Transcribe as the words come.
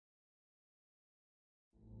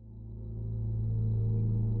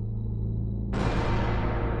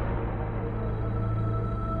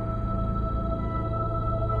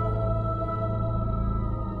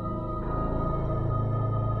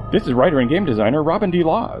This is writer and game designer Robin D.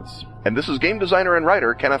 Laws. And this is game designer and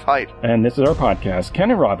writer Kenneth Haidt. And this is our podcast,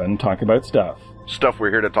 Ken and Robin Talk About Stuff. Stuff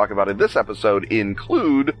we're here to talk about in this episode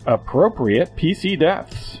include... appropriate PC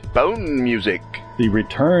deaths. Bone music. The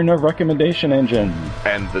return of recommendation engine.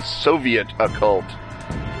 And the Soviet occult.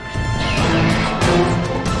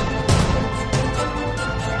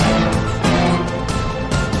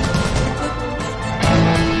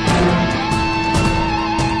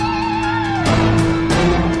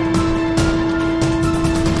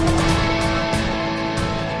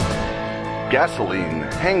 Gasoline,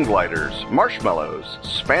 hang gliders, marshmallows,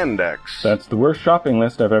 spandex. That's the worst shopping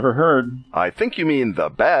list I've ever heard. I think you mean the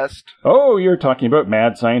best. Oh, you're talking about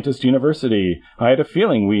Mad Scientist University. I had a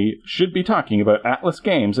feeling we should be talking about Atlas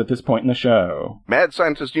Games at this point in the show. Mad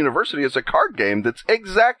Scientist University is a card game that's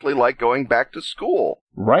exactly like going back to school.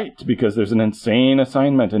 Right, because there's an insane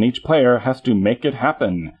assignment and each player has to make it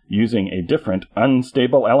happen using a different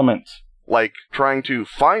unstable element. Like trying to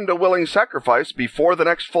find a willing sacrifice before the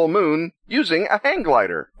next full moon using a hang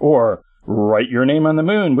glider. Or write your name on the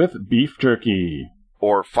moon with beef jerky.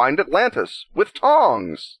 Or find Atlantis with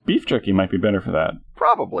tongs. Beef jerky might be better for that.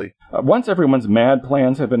 Probably. Once everyone's mad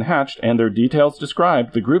plans have been hatched and their details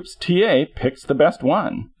described, the group's TA picks the best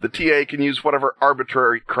one. The TA can use whatever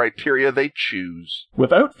arbitrary criteria they choose.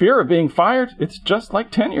 Without fear of being fired, it's just like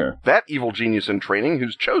tenure. That evil genius in training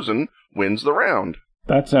who's chosen wins the round.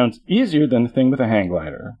 That sounds easier than the thing with a hang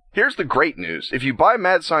glider. Here's the great news. If you buy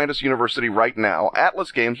Mad Scientist University right now,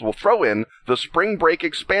 Atlas Games will throw in the Spring Break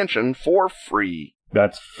expansion for free.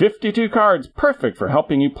 That's 52 cards, perfect for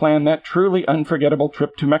helping you plan that truly unforgettable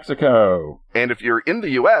trip to Mexico. And if you're in the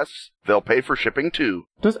U.S., they'll pay for shipping too.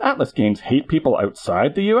 Does Atlas Games hate people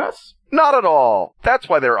outside the U.S.? Not at all. That's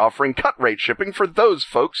why they're offering cut-rate shipping for those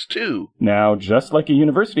folks, too. Now, just like a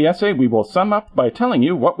university essay, we will sum up by telling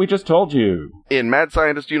you what we just told you. In Mad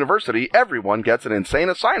Scientist University, everyone gets an insane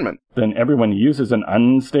assignment. Then everyone uses an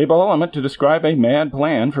unstable element to describe a mad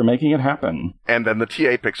plan for making it happen. And then the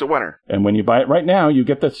TA picks a winner. And when you buy it right now, you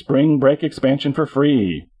get the Spring Break expansion for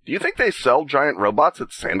free. Do you think they sell giant robots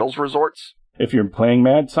at Sandals resorts? If you're playing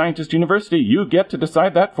Mad Scientist University, you get to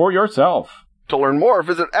decide that for yourself. To learn more,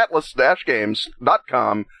 visit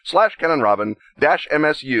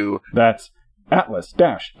atlas-games.com/KenandRobin-MSU. That's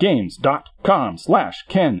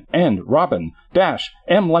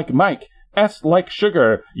atlas-games.com/KenandRobin-M like Mike, S like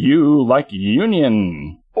sugar, U like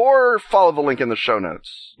union. Or follow the link in the show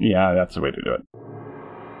notes. Yeah, that's the way to do it.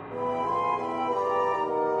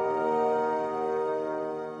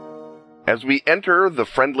 As we enter the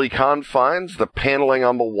friendly confines, the paneling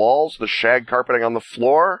on the walls, the shag carpeting on the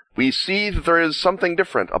floor, we see that there is something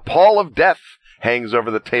different. A pall of death hangs over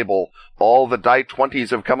the table. All the die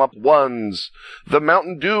 20s have come up ones. The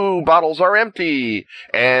Mountain Dew bottles are empty.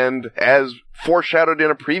 And as foreshadowed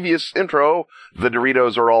in a previous intro, the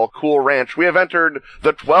Doritos are all Cool Ranch. We have entered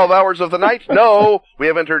the 12 hours of the night. No, we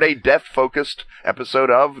have entered a death-focused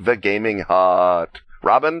episode of The Gaming Hut.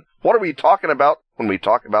 Robin, what are we talking about when we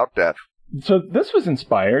talk about death? So this was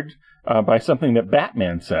inspired by something that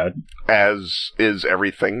Batman said. As is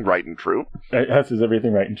everything right and true. As is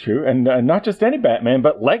everything right and true. And not just any Batman,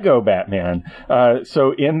 but Lego Batman.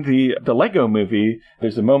 So in the Lego movie,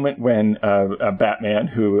 there's a moment when Batman,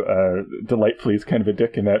 who delightfully is kind of a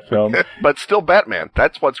dick in that film. But still Batman.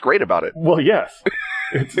 That's what's great about it. Well, yes.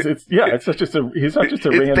 He's not just a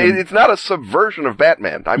random... It's not a subversion of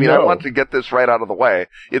Batman. I mean, no. I want to get this right out of the way.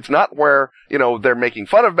 It's not where, they're making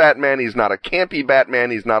fun of Batman. He's not a campy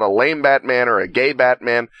Batman. He's not a lame Batman or a gay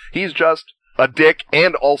Batman. He's just a dick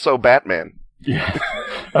and also Batman. Yeah.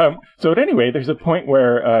 So anyway, there's a point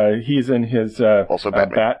where he's in his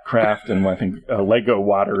Batcraft, and I think Lego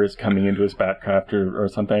water is coming into his Batcraft or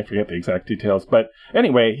something. I forget the exact details. But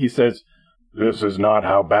anyway, he says, "This is not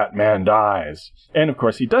how Batman dies." And, of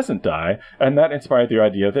course, he doesn't die. And that inspired the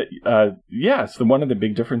idea that, one of the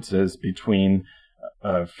big differences between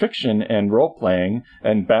fiction and role-playing,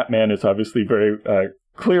 and Batman is obviously very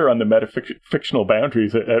clear on the metafictional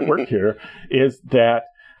boundaries at work here, is that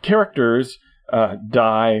characters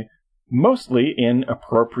die mostly in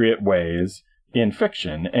appropriate ways in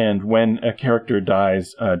fiction. And when a character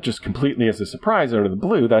dies just completely as a surprise out of the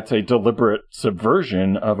blue, that's a deliberate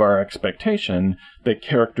subversion of our expectation that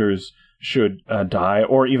characters should die,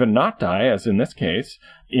 or even not die, as in this case,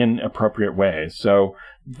 in appropriate ways. So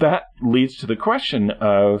that leads to the question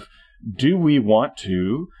of, do we want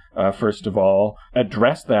to, first of all,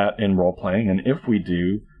 address that in role-playing? And if we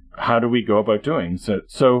do, how do we go about doing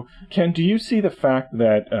so? Ken, do you see the fact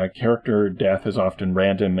that character death is often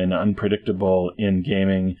random and unpredictable in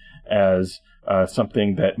gaming as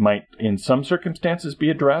something that might, in some circumstances, be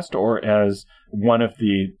addressed, or as one of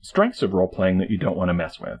the strengths of role-playing that you don't want to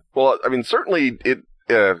mess with. Well, I mean, certainly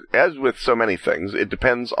as with so many things, it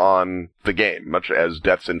depends on the game, much as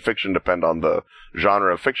deaths in fiction depend on the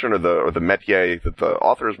genre of fiction or the métier that the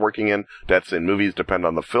author is working in. Deaths in movies depend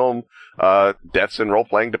on the film. Deaths in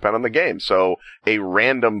role-playing depend on the game. So a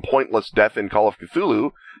random pointless death in Call of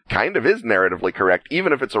Cthulhu kind of is narratively correct,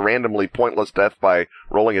 even if it's a randomly pointless death by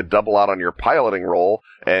rolling a double out on your piloting roll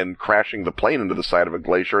and crashing the plane into the side of a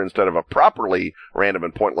glacier instead of a properly random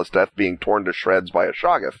and pointless death being torn to shreds by a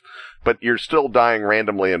Shoggoth. But you're still dying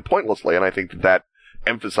randomly and pointlessly, and I think that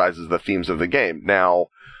emphasizes the themes of the game. Now,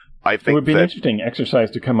 I think it would be an interesting exercise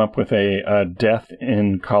to come up with a death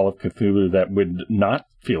in Call of Cthulhu that would not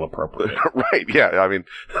feel appropriate. Right, yeah. I mean,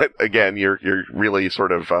 again, you're really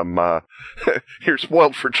sort of, you're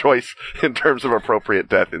spoiled for choice in terms of appropriate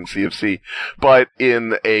death in CFC. But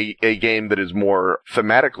in a game that is more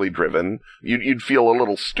thematically driven, you'd feel a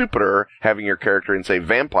little stupider having your character in, say,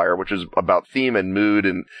 Vampire, which is about theme and mood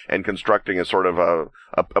and constructing a sort of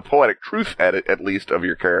a poetic truth at least of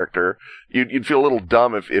your character. You'd feel a little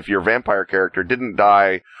dumb if your vampire character didn't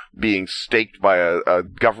die being staked by a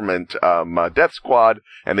government death squad,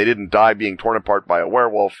 and they didn't die being torn apart by a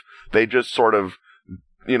werewolf. They just sort of,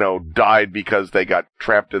 died because they got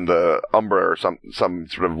trapped in the Umbra or some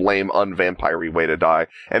sort of lame, unvampire-y way to die.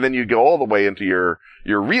 And then you go all the way into your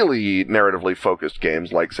really narratively focused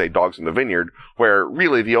games, like, say, Dogs in the Vineyard, where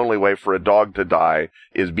really the only way for a dog to die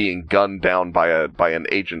is being gunned down by an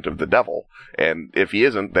agent of the devil. And if he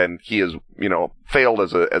isn't, then he is, failed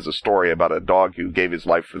as a story about a dog who gave his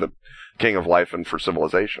life for the King of Life and for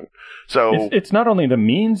civilization. So it's not only the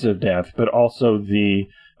means of death, but also the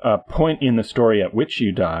point in the story at which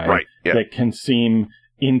you die, right, yeah, that can seem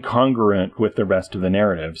incongruent with the rest of the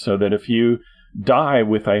narrative. So that if you die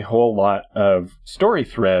with a whole lot of story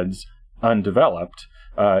threads undeveloped,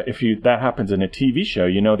 that happens in a TV show,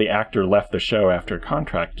 the actor left the show after a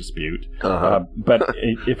contract dispute. But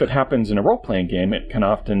if it happens in a role-playing game, it can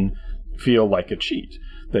often feel like a cheat.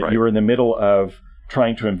 That right. You're in the middle of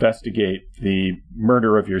trying to investigate the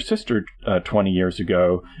murder of your sister 20 years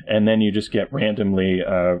ago, and then you just get randomly,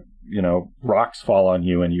 rocks fall on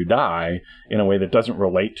you and you die in a way that doesn't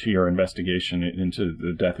relate to your investigation into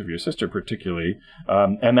the death of your sister particularly.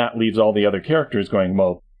 And that leaves all the other characters going,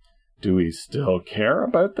 well, do we still care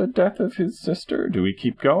about the death of his sister? Do we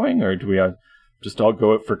keep going? Or do we just all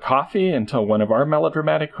go out for coffee until one of our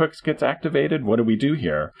melodramatic hooks gets activated? What do we do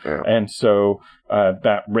here? Yeah. And so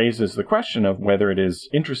that raises the question of whether it is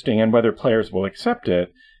interesting and whether players will accept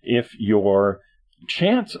it if your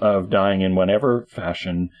chance of dying in whatever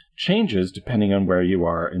fashion changes depending on where you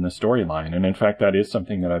are in the storyline. And in fact, that is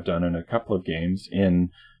something that I've done in a couple of games. In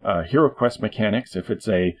Hero Quest mechanics, if it's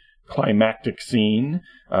a climactic scene,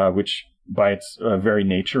 which by its very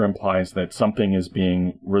nature implies that something is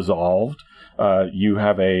being resolved, you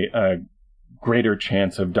have a greater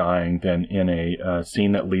chance of dying than in a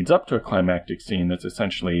scene that leads up to a climactic scene that's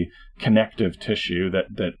essentially connective tissue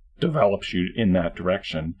that develops you in that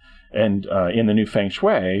direction. And in the new Feng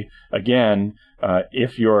Shui, again,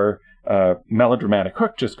 if your melodramatic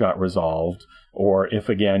hook just got resolved, or if,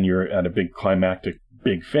 again, you're at a big climactic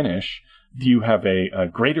big finish, you have a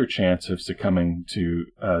greater chance of succumbing to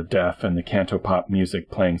death and the cantopop music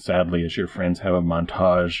playing sadly as your friends have a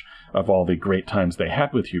montage of all the great times they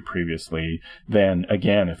had with you previously, than,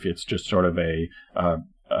 again, if it's just sort of a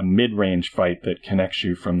mid-range fight that connects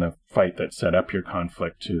you from the fight that set up your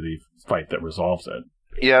conflict to the fight that resolves it.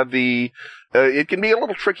 Yeah, it can be a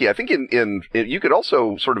little tricky. I think you could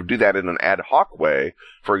also sort of do that in an ad hoc way.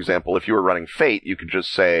 For example, if you were running Fate, you could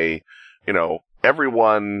just say,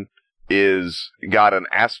 everyone is got an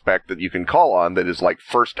aspect that you can call on that is like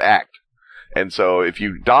first act. And so if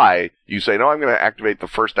you die, you say, no, I'm going to activate the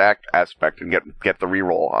first act aspect and get the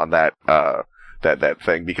reroll on that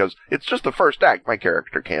thing, because it's just the first act. My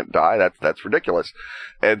character can't die. That's ridiculous.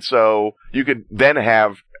 And so you could then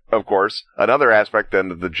have, of course, another aspect then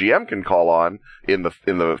that the GM can call on in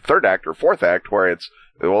the third act or fourth act, where it's,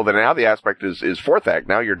 well, then now the aspect is fourth act.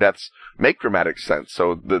 Now your deaths make dramatic sense,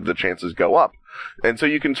 so the chances go up. And so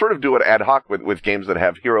you can sort of do it ad hoc with games that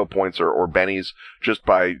have hero points or bennies, just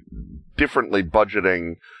by differently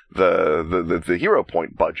budgeting the hero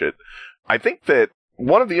point budget. I think that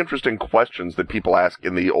one of the interesting questions that people ask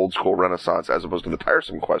in the old school Renaissance, as opposed to the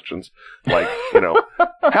tiresome questions, like,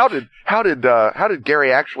 how did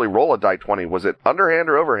Gary actually roll a die 20? Was it underhand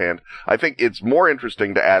or overhand? I think it's more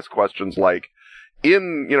interesting to ask questions like,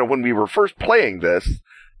 when we were first playing this,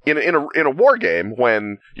 in a war game,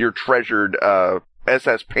 when your treasured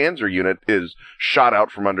SS Panzer unit is shot out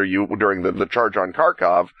from under you during the charge on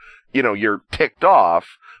Kharkov, you're ticked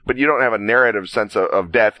off, but you don't have a narrative sense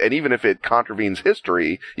of death. And even if it contravenes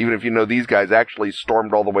history, even if you know these guys actually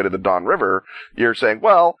stormed all the way to the Don River, you're saying,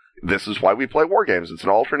 well, this is why we play war games. It's an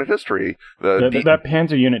alternate history. That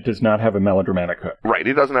Panzer unit does not have a melodramatic hook. Right.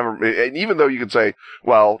 It doesn't have and even though you could say,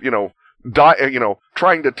 well,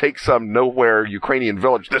 trying to take some nowhere Ukrainian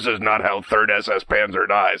village, this is not how 3rd SS Panzer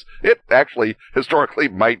dies. It actually, historically,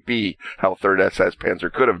 might be how 3rd SS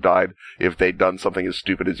Panzer could have died if they'd done something as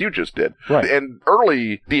stupid as you just did. Right. And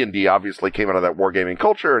early D&D obviously came out of that wargaming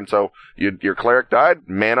culture, and so your cleric died,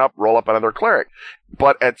 man up, roll up another cleric.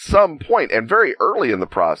 But at some point, and very early in the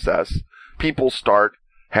process, people start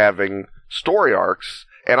having story arcs,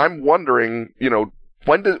 and I'm wondering,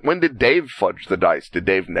 when did Dave fudge the dice? Did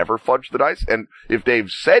Dave never fudge the dice? And if Dave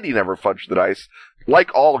said he never fudged the dice,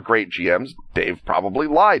 like all great GMs, Dave probably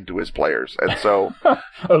lied to his players. And so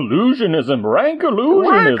illusionism, rank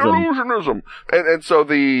illusionism. And so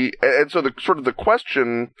the sort of the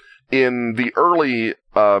question in the early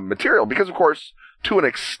material, because of course, to an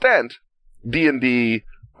extent, D&D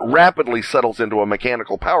rapidly settles into a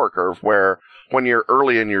mechanical power curve where when you're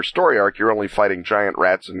early in your story arc, you're only fighting giant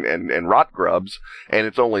rats and rot grubs, and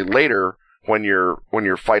it's only later when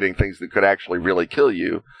you're fighting things that could actually really kill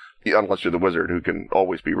you, unless you're the wizard who can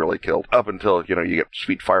always be really killed, up until, you get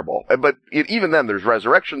sweet fireball. But even then, there's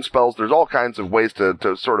resurrection spells, there's all kinds of ways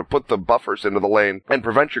to sort of put the buffers into the lane and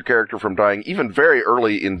prevent your character from dying, even very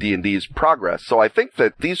early in D&D's progress. So I think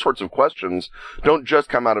that these sorts of questions don't just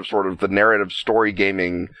come out of sort of the narrative story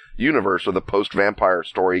gaming universe, or the post-vampire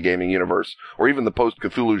story gaming universe, or even the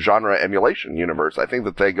post-Cthulhu genre emulation universe. I think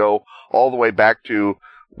that they go all the way back to,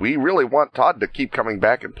 we really want Todd to keep coming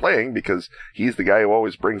back and playing because he's the guy who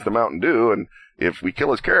always brings the Mountain Dew, and if we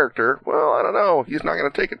kill his character, well, I don't know, he's not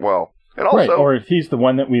going to take it well. And also, right, or if he's the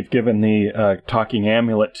one that we've given the talking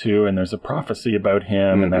amulet to, and there's a prophecy about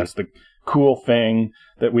him, and that's the cool thing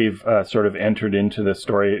that we've sort of entered into the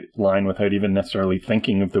storyline without even necessarily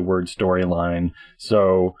thinking of the word storyline.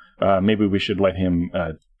 So maybe we should let him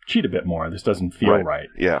cheat a bit more. This doesn't feel right.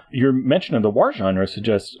 Yeah. Your mention of the war genre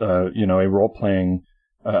suggests, a role-playing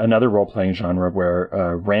another role-playing genre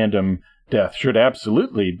where random death should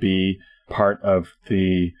absolutely be part of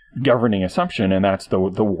the governing assumption, and that's the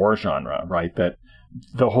war genre, right? That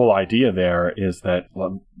the whole idea there is that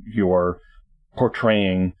you're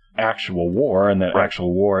portraying actual war, and that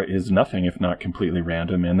actual war is nothing if not completely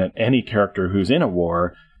random, and that any character who's in a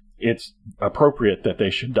war, it's appropriate that they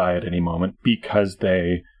should die at any moment because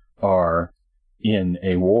they are in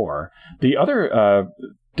a war. The other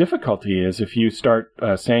difficulty is if you start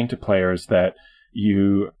saying to players that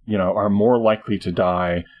you are more likely to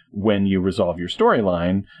die when you resolve your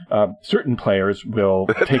storyline, certain players will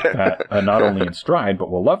take that not only in stride,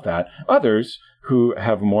 but will love that. Others who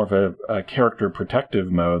have more of a character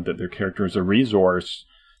protective mode, that their character is a resource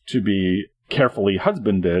to be carefully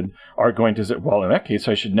husbanded, are going to say, well, in that case,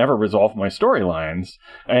 I should never resolve my storylines.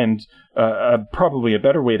 And probably a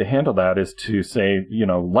better way to handle that is to say,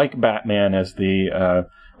 like Batman, as the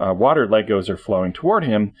water Legos are flowing toward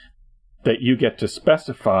him, that you get to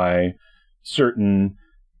specify certain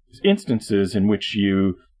instances in which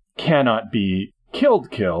you cannot be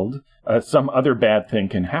killed. Some other bad thing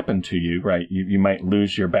can happen to you, right? You might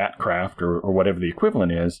lose your Batcraft or whatever the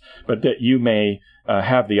equivalent is, but that you may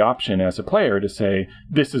have the option as a player to say,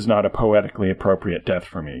 this is not a poetically appropriate death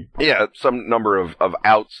for me. Yeah, some number of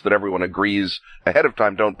outs that everyone agrees ahead of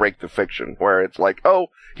time don't break the fiction, where it's like, oh,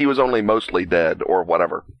 he was only mostly dead, or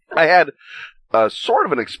whatever. I had sort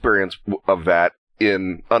of an experience of that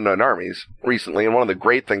in Unknown Armies recently, and one of the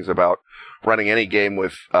great things about running any game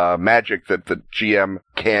with magic that the GM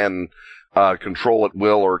can control at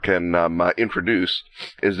will or can introduce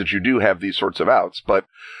is that you do have these sorts of outs. But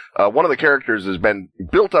one of the characters has been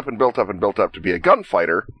built up to be a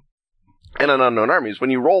gunfighter. And in Unknown Armies,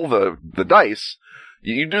 when you roll the dice,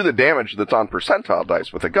 you do the damage that's on percentile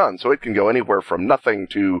dice with a gun. So it can go anywhere from nothing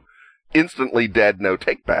to instantly dead, no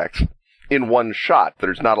takebacks in one shot.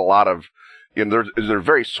 There's not a lot of, there's a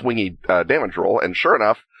very swingy damage roll. And sure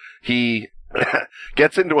enough, he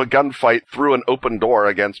gets into a gunfight through an open door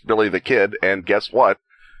against Billy the Kid, and guess what?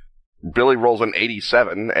 Billy rolls an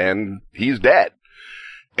 87, and he's dead.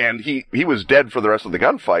 And he was dead for the rest of the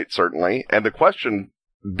gunfight, certainly, and the question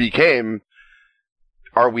became,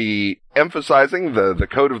 are we emphasizing the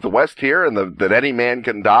code of the West here, and that any man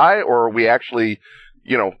can die, or are we actually,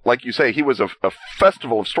 like you say, he was a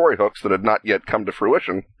festival of story hooks that had not yet come to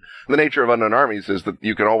fruition. The nature of Unknown Armies is that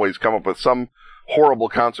you can always come up with some horrible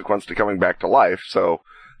consequence to coming back to life, so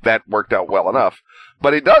that worked out well enough.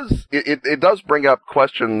 But it does bring up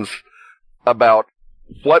questions about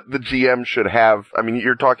what the GM should have. I mean,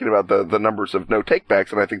 you're talking about the numbers of no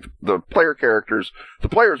takebacks, and I think the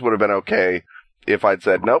players would have been okay if I'd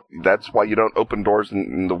said, nope, that's why you don't open doors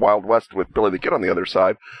in the Wild West with Billy the Kid on the other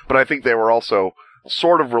side. But I think they were also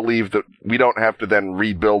sort of relieved that we don't have to then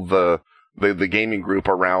rebuild the gaming group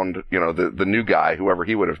around, the new guy, whoever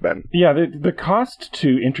he would have been. Yeah, the cost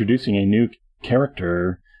to introducing a new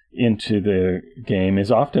character into the game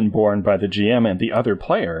is often borne by the GM and the other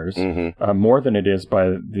players, more than it is by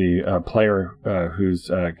the player whose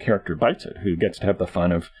character bites it, who gets to have the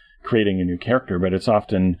fun of creating a new character. But it's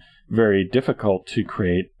often very difficult to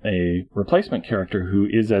create a replacement character who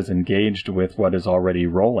is as engaged with what is already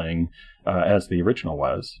rolling as the original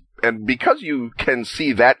was. And because you can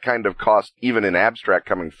see that kind of cost even in abstract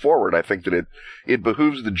coming forward, I think that it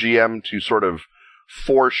behooves the GM to sort of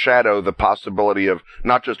foreshadow the possibility of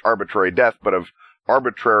not just arbitrary death, but of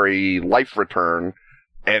arbitrary life return,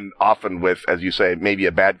 and often with, as you say, maybe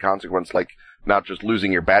a bad consequence, like not just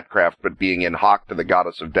losing your Batcraft, but being in hock to the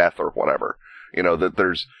goddess of death or whatever. That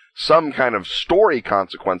there's some kind of story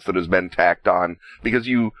consequence that has been tacked on because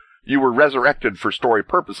you were resurrected for story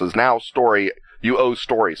purposes. Now you owe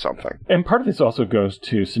story something. And part of this also goes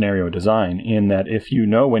to scenario design, in that if you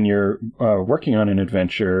know when you're working on an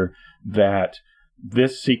adventure that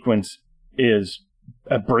this sequence is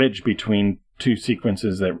a bridge between two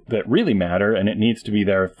sequences that really matter, and it needs to be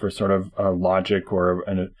there for sort of a logic or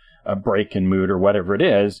a break in mood or whatever it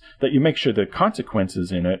is, that you make sure the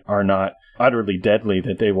consequences in it are not utterly deadly,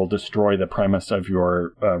 that they will destroy the premise of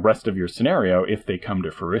your rest of your scenario if they come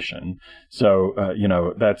to fruition. So,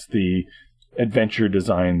 that's the adventure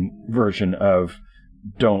design version of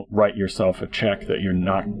don't write yourself a check that you're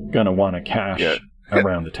not going to want to cash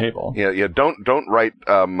around the table. Yeah. Don't write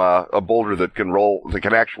a boulder that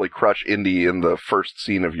can actually crush Indy in the first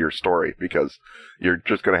scene of your story, because you're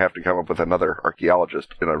just going to have to come up with another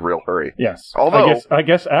archaeologist in a real hurry. Yes. Although I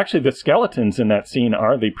guess actually the skeletons in that scene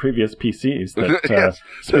are the previous PCs that yes,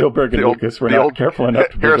 Spielberg and Lucas were not careful enough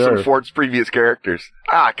to preserve. Harrison Ford's previous characters.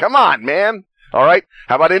 Come on, man. All right.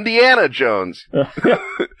 How about Indiana Jones?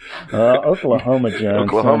 Oklahoma Jones.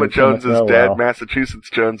 Oklahoma Jones is dead. Well. Massachusetts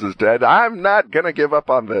Jones is dead. I'm not going to give up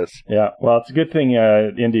on this. Yeah. Well, it's a good thing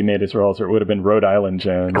Indy made his roles, or it would have been Rhode Island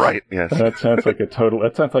Jones. Right. Yes. That sounds like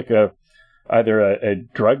either a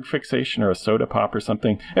drug fixation or a soda pop or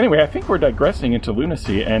something. Anyway, I think we're digressing into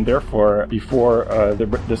lunacy, and therefore, before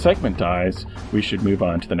the segment dies, we should move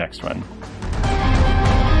on to the next one.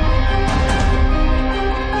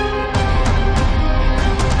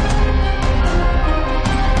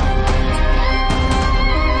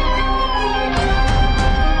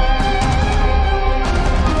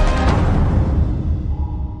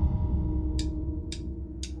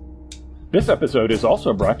 This episode is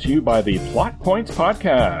also brought to you by the Plot Points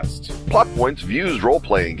Podcast. Plot Points views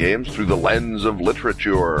role-playing games through the lens of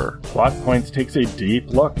literature. Plot Points takes a deep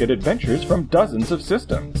look at adventures from dozens of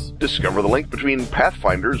systems. Discover the link between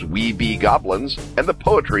Pathfinder's We Be Goblins and the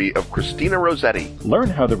poetry of Christina Rossetti. Learn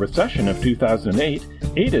how the recession of 2008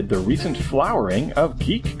 aided the recent flowering of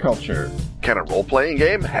geek culture. Can a role-playing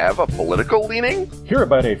game have a political leaning? Hear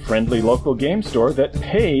about a friendly local game store that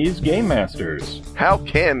pays game masters. How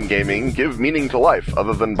can gaming give meaning to life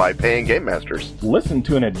other than by paying game masters? Listen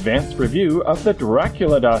to an advanced review of the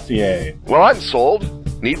Dracula dossier. Well, I'm sold.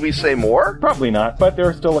 Need we say more? Probably not, but there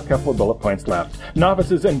are still a couple of bullet points left.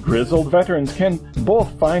 Novices and grizzled veterans can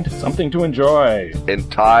both find something to enjoy.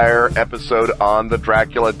 Entire episode on the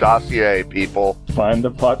Dracula dossier, people. Find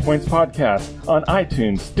the Plot Points Podcast on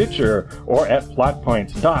iTunes, Stitcher, or at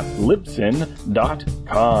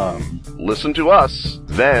plotpoints.libsyn.com. Listen to us,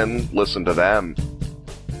 then listen to them.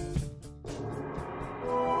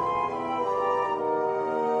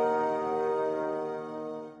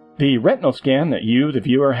 The retinal scan that you, the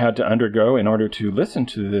viewer, had to undergo in order to listen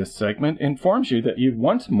to this segment informs you that you've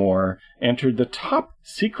once more entered the top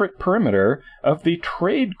secret perimeter of the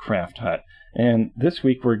Tradecraft Hut. And this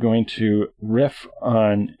week we're going to riff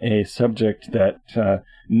on a subject that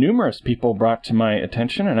numerous people brought to my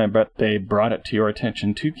attention, and I bet they brought it to your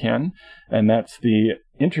attention too, Ken. And that's the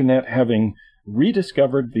internet having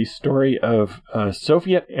rediscovered the story of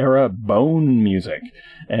Soviet-era bone music.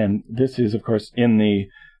 And this is, of course, in the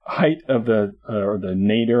height of the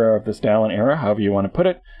nadir of the Stalin era, however you want to put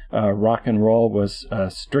it. Rock and roll was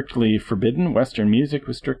strictly forbidden. Western music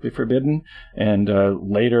was strictly forbidden. And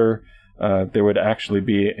later, there would actually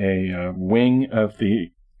be a wing of the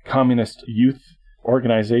communist youth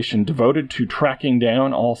organization devoted to tracking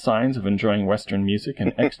down all signs of enjoying Western music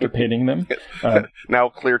and extirpating them. Now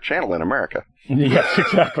Clear Channel in America. Yes,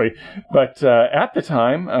 exactly. But at the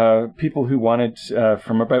time, people who wanted,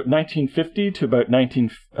 from about 1950 to about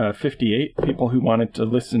 1958, people who wanted to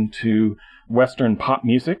listen to Western pop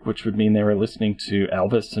music, which would mean they were listening to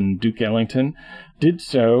Elvis and Duke Ellington, did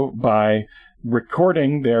so by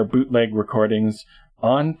recording their bootleg recordings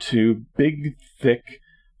onto big, thick,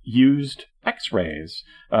 used X-rays,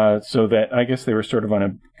 so that I guess they were sort of on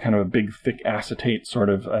a kind of a big, thick acetate sort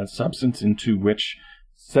of substance into which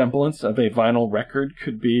semblance of a vinyl record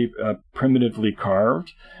could be primitively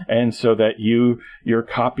carved, and so that your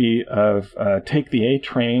copy of Take the A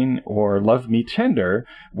Train or Love Me Tender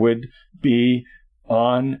would be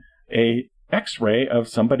on a X-ray of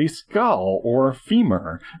somebody's skull or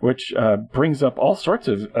femur, which brings up all sorts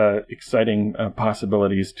of exciting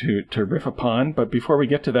possibilities to riff upon. But before we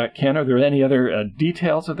get to that, Ken, are there any other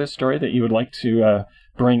details of this story that you would like to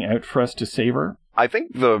bring out for us to savor? I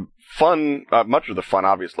think the fun, much of the fun,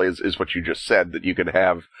 obviously, is what you just said, that you could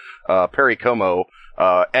have Perry Como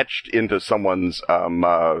etched into someone's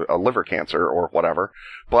liver cancer or whatever.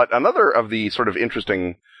 But another of the sort of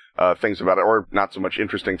interesting things about it, or not so much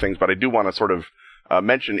interesting things, but I do want to sort of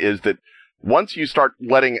mention, is that once you start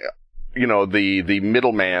letting, the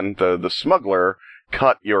middleman, the smuggler,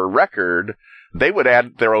 cut your record, they would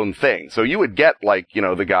add their own thing. So you would get,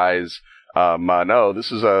 the guys, no,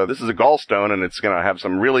 this is a gallstone, and it's going to have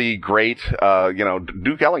some really great,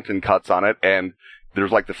 Duke Ellington cuts on it, and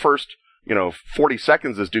there's the first, 40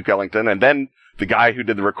 seconds is Duke Ellington, and then the guy who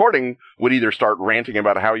did the recording would either start ranting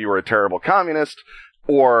about how you were a terrible communist,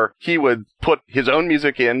 or he would put his own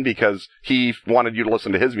music in because he wanted you to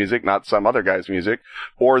listen to his music, not some other guy's music,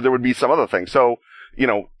 or there would be some other thing. So,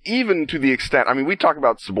 even to the extent, we talk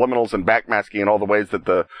about subliminals and backmasking and all the ways that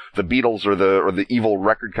the Beatles or the evil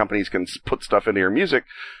record companies can put stuff into your music.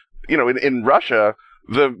 In Russia,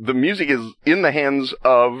 the music is in the hands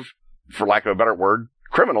of, for lack of a better word,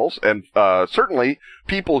 criminals, and certainly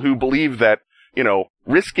people who believe that,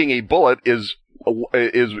 risking a bullet is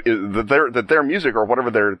that their music or whatever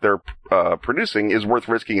they're producing is worth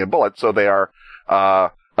risking a bullet. So they are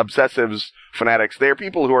obsessives, fanatics. They are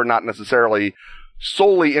people who are not necessarily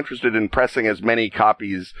solely interested in pressing as many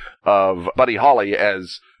copies of Buddy Holly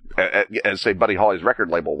as say Buddy Holly's record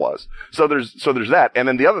label was. So there's that. And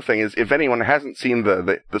then the other thing is, if anyone hasn't seen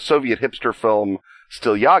the Soviet hipster film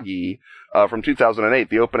Stilyagi from 2008,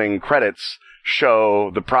 the opening credits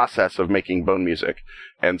show the process of making bone music.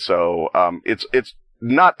 And so it's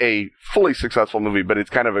not a fully successful movie, but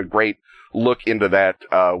it's kind of a great look into that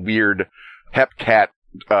weird hepcat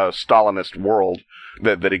Stalinist world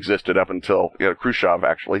that existed up until Khrushchev,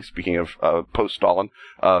 actually, speaking of post-Stalin,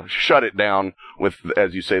 shut it down with,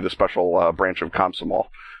 as you say, the special branch of Komsomol.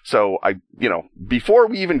 So before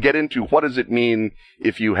we even get into what does it mean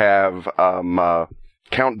if you have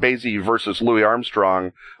Count Basie versus Louis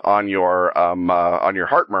Armstrong on your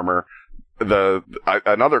heart murmur,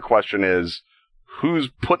 another question is, who's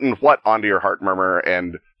putting what onto your heart murmur,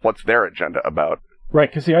 and what's their agenda about? Right,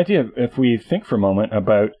 because the idea, if we think for a moment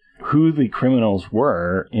about who the criminals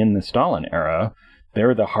were in the Stalin era,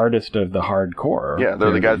 they're the hardest of the hardcore. Yeah,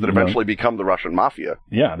 they're the guys that eventually become the Russian mafia.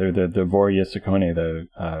 Yeah, they're the Voria Sekone,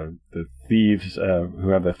 the thieves who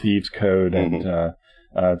have the thieves' code, and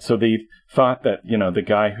so they thought that the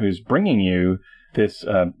guy who's bringing you this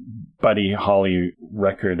Buddy Holly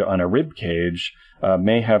record on a rib cage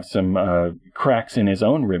may have some cracks in his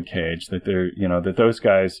own rib cage, that they're that those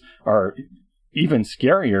guys are even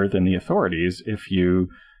scarier than the authorities if you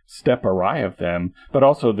step awry of them, but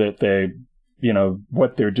also that they,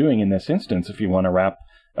 what they're doing in this instance, if you want to wrap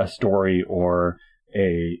a story or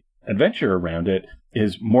a adventure around it,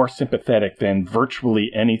 is more sympathetic than virtually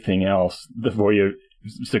anything else the Voya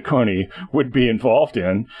Sekone would be involved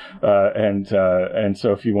in. And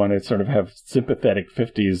so if you want to sort of have sympathetic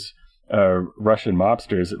 50s Russian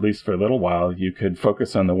mobsters, at least for a little while, you could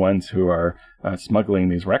focus on the ones who are smuggling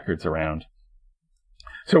these records around.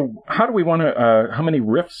 So how do we want to, how many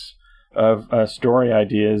riffs of story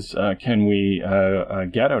ideas can we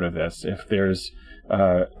get out of this? If there's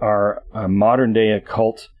our modern-day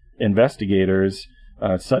occult investigators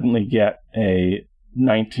suddenly get a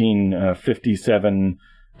 1957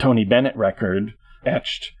 Tony Bennett record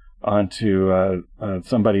etched onto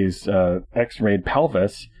somebody's X-rayed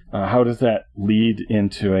pelvis, how does that lead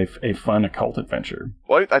into a fun occult adventure?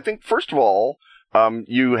 Well, I think, first of all,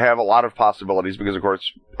 you have a lot of possibilities because, of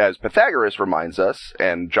course, as Pythagoras reminds us,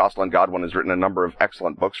 and Jocelyn Godwin has written a number of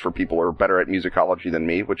excellent books for people who are better at musicology than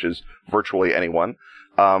me, which is virtually anyone,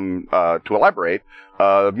 to elaborate,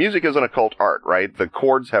 music is an occult art, right? The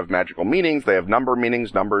chords have magical meanings. They have number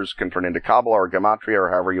meanings. Numbers can turn into Kabbalah or Gematria or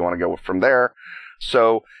however you want to go from there.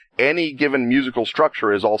 So any given musical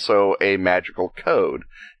structure is also a magical code.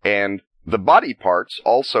 And the body parts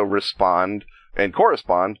also respond and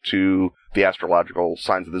correspond to the astrological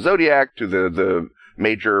signs of the zodiac, to the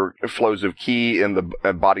major flows of ki in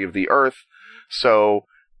the body of the earth. So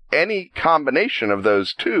any combination of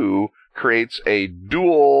those two creates a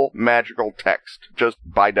dual magical text, just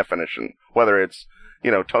by definition. Whether it's,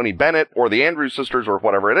 Tony Bennett or the Andrews Sisters or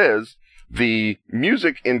whatever it is, the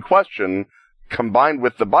music in question combined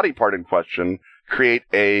with the body part in question create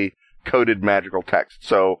a coded magical text.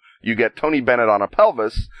 So you get Tony Bennett on a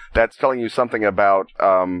pelvis, that's telling you something about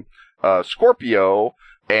Scorpio,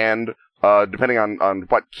 and depending on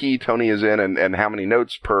what key Tony is in and how many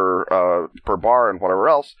notes per bar and whatever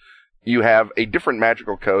else, you have a different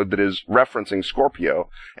magical code that is referencing Scorpio.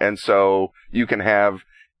 And so you can have,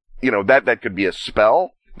 that could be a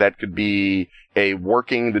spell, that could be a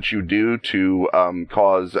working that you do to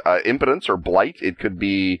cause impotence or blight. It could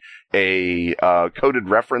be a coded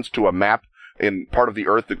reference to a map in part of the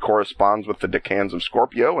earth that corresponds with the decans of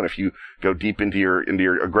Scorpio. And if you go deep into your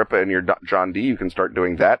Agrippa and your John Dee, you can start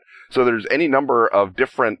doing that. So there's any number of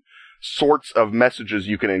different sorts of messages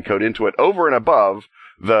you can encode into it over and above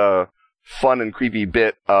the fun and creepy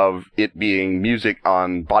bit of it being music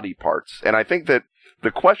on body parts. And I think that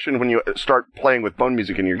the question when you start playing with bone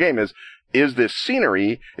music in your game is this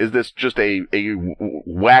scenery? Is this just a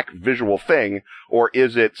whack visual thing? Or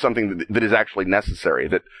is it something that is actually necessary?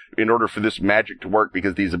 That in order for this magic to work,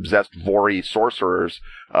 because these obsessed Vori sorcerers,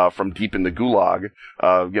 from deep in the gulag,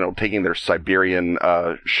 taking their Siberian,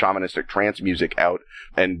 shamanistic trance music out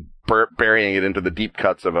and burying it into the deep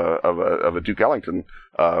cuts of a Duke Ellington,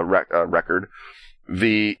 record.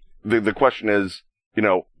 The question is,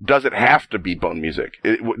 does it have to be bone music?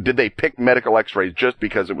 Did they pick medical x-rays just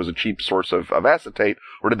because it was a cheap source of acetate,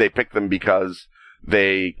 or did they pick them because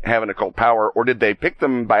they have an occult power, or did they pick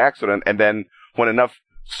them by accident, and then when enough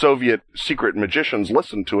Soviet secret magicians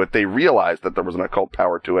listened to it, they realized that there was an occult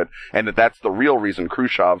power to it, and that's the real reason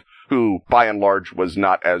Khrushchev, who by and large was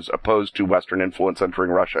not as opposed to Western influence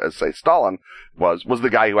entering Russia as, say, Stalin was the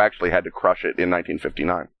guy who actually had to crush it in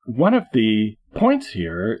 1959. One of the points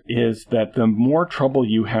here is that the more trouble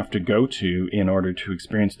you have to go to in order to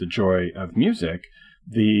experience the joy of music,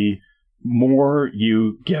 the more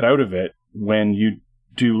you get out of it when you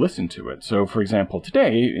do listen to it. So, for example,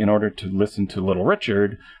 today, in order to listen to Little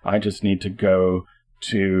Richard, I just need to go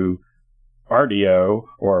to Rdio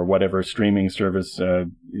or whatever streaming service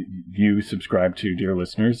you subscribe to, dear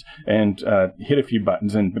listeners, and hit a few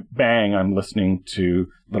buttons, and bang, I'm listening to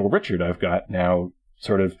Little Richard. I've got now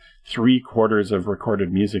sort of 3/4 of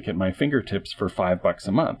recorded music at my fingertips for $5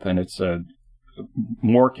 a month, and it's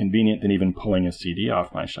more convenient than even pulling a CD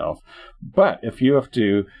off my shelf. But if you have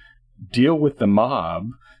to deal with the mob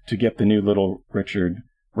to get the new Little Richard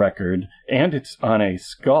record, and it's on a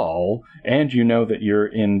skull, and you know that you're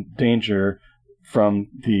in danger from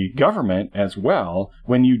the government as well,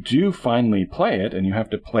 when you do finally play it, and you have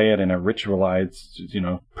to play it in a ritualized,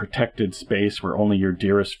 protected space where only your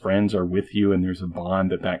dearest friends are with you, and there's a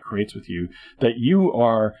bond that creates with you, that you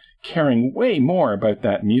are caring way more about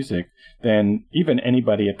that music than even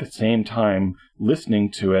anybody at the same time listening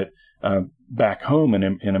to it back home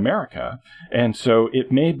in America. And so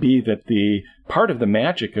it may be that the part of the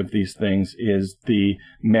magic of these things is the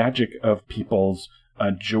magic of people's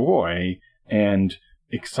joy and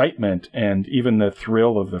excitement, and even the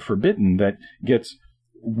thrill of the forbidden that gets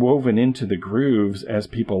woven into the grooves as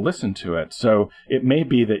people listen to it. So it may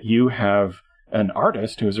be that you have an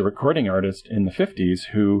artist who is a recording artist in the 50s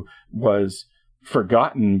who was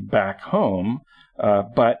forgotten back home,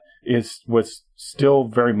 but was still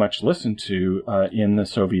very much listened to in the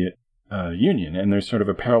Soviet Union. And there's sort of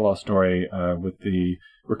a parallel story with the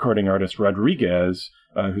recording artist Rodriguez,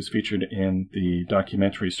 who's featured in the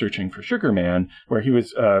documentary Searching for Sugar Man, where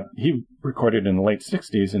he recorded in the late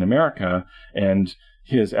 60s in America, and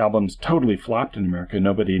his albums totally flopped in America.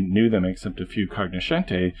 Nobody knew them except a few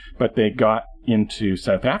cognoscenti, but they got into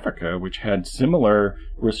South Africa, which had similar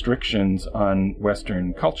restrictions on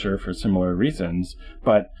Western culture for similar reasons,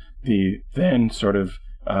 but the then sort of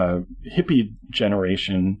hippie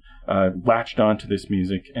generation latched onto this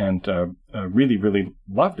music and really, really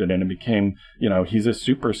loved it. And it became, he's a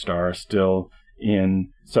superstar still in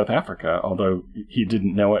South Africa, although he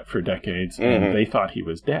didn't know it for decades, and they thought he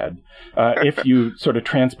was dead. If you sort of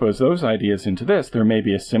transpose those ideas into this, there may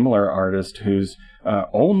be a similar artist who's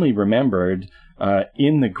only remembered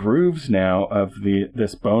in the grooves now of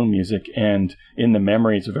this bone music and in the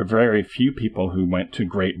memories of a very few people who went to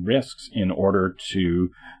great risks in order to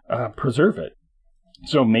preserve it.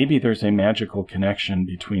 So maybe there's a magical connection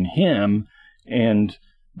between him and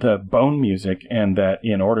the bone music, and that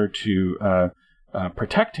in order to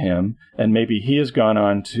protect him, and maybe he has gone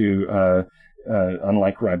on to,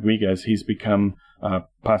 unlike Rodriguez, he's become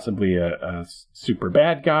possibly a super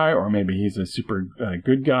bad guy, or maybe he's a super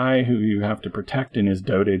good guy who you have to protect in his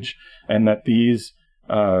dotage, and that these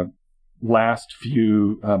last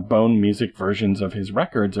few bone music versions of his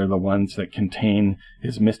records are the ones that contain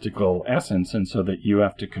his mystical essence, and so that you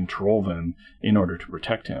have to control them in order to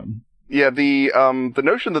protect him. Yeah, the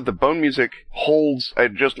notion that the bone music holds,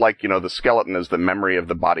 just like, the skeleton is the memory of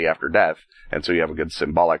the body after death, and so you have a good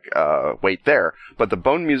symbolic weight there, but the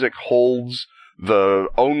bone music holds the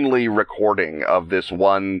only recording of this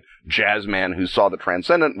one jazz man who saw the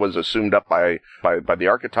transcendent, was assumed up by the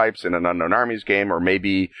archetypes in an Unknown Armies game, or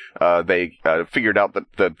maybe they figured out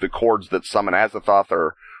that the chords that summon Azathoth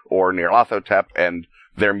or Nyarlathotep, and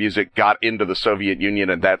their music got into the Soviet Union,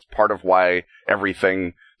 and that's part of why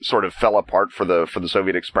everything sort of fell apart for the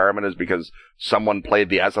Soviet experiment, is because someone played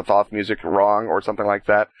the Azathoth music wrong or something like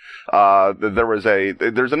that.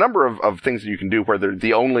 There's a number of things that you can do where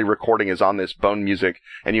the only recording is on this bone music,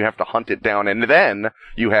 and you have to hunt it down, and then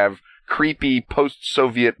you have creepy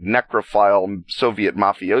post-Soviet necrophile Soviet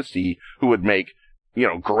mafiosi who would make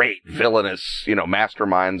great villainous,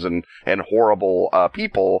 masterminds and horrible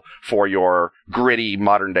people for your gritty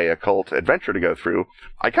modern day occult adventure to go through.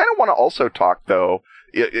 I kind of want to also talk, though,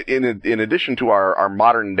 in addition to our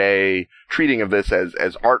modern day treating of this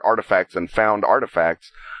as art artifacts and found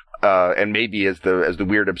artifacts, and maybe as the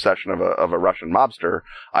weird obsession of a Russian mobster,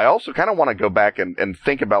 I also kind of want to go back and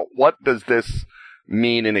think about what does this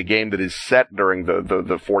mean in a game that is set during the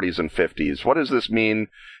 40s and 50s? What does this mean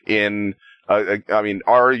in,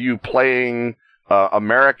 are you playing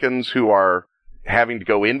Americans who are having to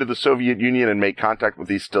go into the Soviet Union and make contact with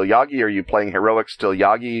these Stilyagi? Are you playing heroic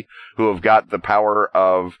Stilyagi who have got the power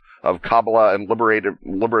of Kabbalah and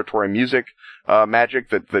liberatory music magic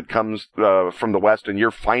that comes from the West, and you're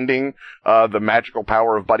finding the magical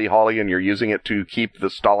power of Buddy Holly, and you're using it to keep the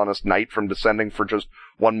Stalinist night from descending for just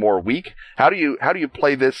one more week? How do you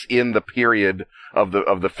play this in the period of the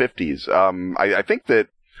 50s? I think that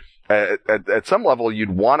at some level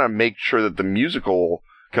you'd want to make sure that the musical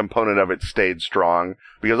component of it stayed strong,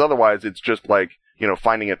 because otherwise it's just like,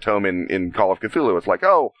 finding a tome in Call of Cthulhu. It's like,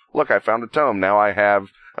 oh, look, I found a tome. Now I have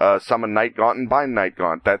Summon Night Gaunt and Bind Night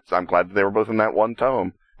Gaunt. I'm glad that they were both in that one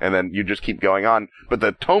tome. And then you just keep going on. But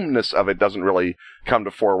the tomeness of it doesn't really come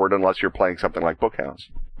to forward unless you're playing something like Bookhouse.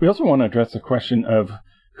 We also want to address the question of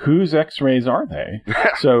whose X-rays are they?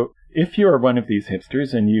 So if you are one of these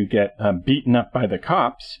hipsters and you get beaten up by the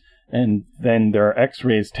cops, and then there are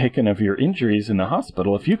X-rays taken of your injuries in the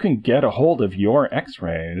hospital, if you can get a hold of your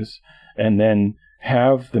X-rays and then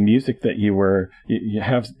have the music that you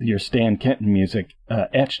have your Stan Kenton music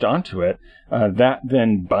etched onto it, that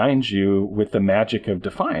then binds you with the magic of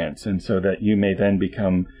defiance, and so that you may then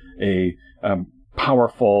become a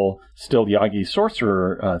powerful Stilyagi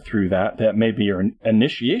sorcerer through that. That may be your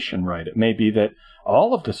initiation rite. It may be that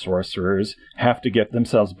all of the sorcerers have to get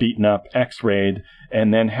themselves beaten up, X-rayed,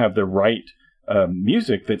 and then have the right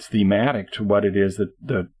music that's thematic to what it is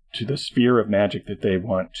that to the sphere of magic that they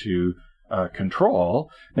want to control.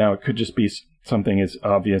 Now, it could just be something as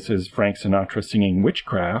obvious as Frank Sinatra singing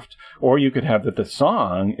Witchcraft, or you could have that the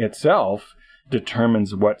song itself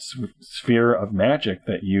determines what sphere of magic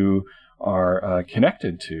that you are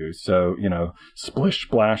connected to. So, Splish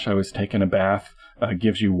Splash, I Was Taking a Bath,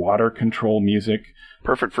 gives you water control music.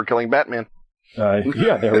 Perfect for killing Batman.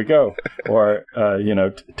 Yeah, there we go. Or,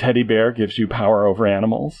 Teddy Bear gives you power over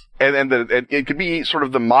animals. And it could be sort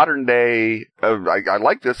of the modern day, I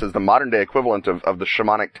like this as the modern day equivalent of the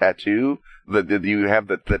shamanic tattoo. That you have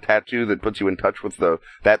the tattoo that puts you in touch with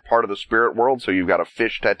that part of the spirit world. So you've got a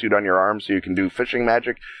fish tattooed on your arm so you can do fishing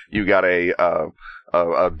magic. You've got a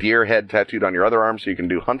deer head tattooed on your other arm so you can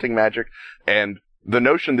do hunting magic. And the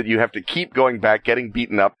notion that you have to keep going back, getting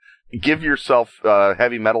beaten up, give yourself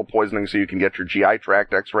heavy metal poisoning so you can get your GI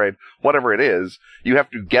tract x-rayed, whatever it is, you have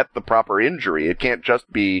to get the proper injury. It can't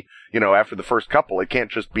just be, after the first couple, it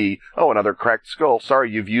can't just be, another cracked skull.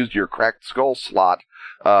 Sorry, you've used your cracked skull slot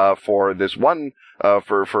for this one,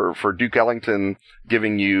 for Duke Ellington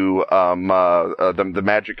giving you the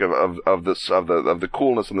magic of the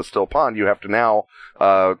coolness in the still pond. You have to now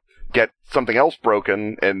get something else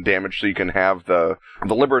broken and damaged so you can have the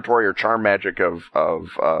liberatory or charm magic of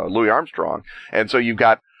Louis Armstrong. And so you've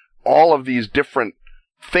got all of these different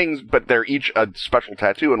things, but they're each a special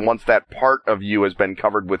tattoo, and once that part of you has been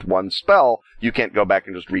covered with one spell, you can't go back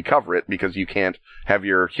and just recover it, because you can't have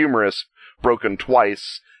your humerus broken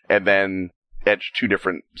twice and then etch two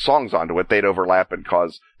different songs onto it. They'd overlap and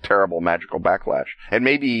cause terrible magical backlash. And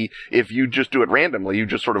maybe if you just do it randomly, you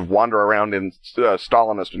just sort of wander around in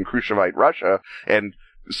Stalinist and Khrushchevite Russia and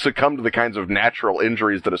succumb to the kinds of natural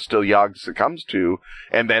injuries that a Still-Yog succumbs to,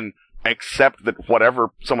 and then accept that whatever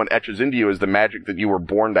someone etches into you is the magic that you were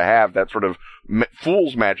born to have. That sort of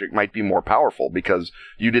fool's magic might be more powerful because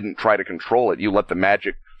you didn't try to control it. You let the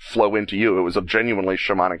magic flow into you. It was a genuinely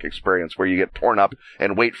shamanic experience where you get torn up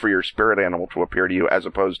and wait for your spirit animal to appear to you, as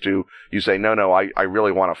opposed to you say, no, I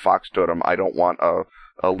really want a fox totem. I don't want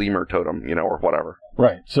a lemur totem, or whatever.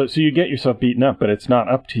 Right. So you get yourself beaten up, but it's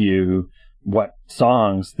not up to you what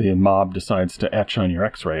songs the mob decides to etch on your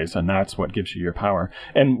x-rays, and that's what gives you your power.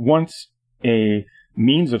 And once a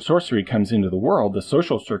means of sorcery comes into the world, the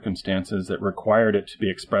social circumstances that required it to be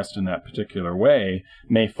expressed in that particular way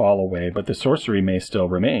may fall away, but the sorcery may still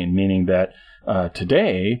remain, meaning that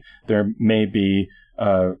today there may be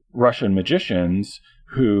Russian magicians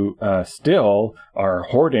who still are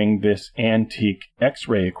hoarding this antique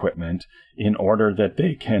x-ray equipment in order that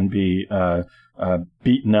they can be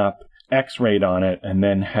beaten up, x-rayed on it, and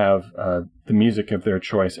then have the music of their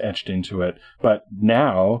choice etched into it. But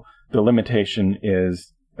now the limitation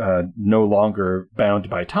is no longer bound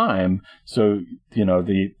by time. So,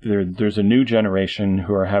 there's a new generation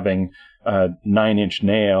who are having 9 Inch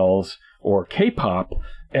Nails or K-pop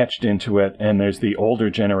etched into it, and there's the older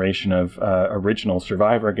generation of original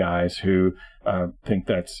Survivor guys who think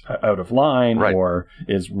that's out of line, right, or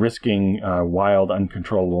is risking wild,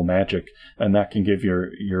 uncontrollable magic, and that can give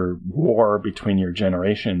your war between your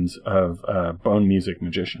generations of bone music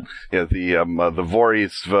magicians. Yeah, the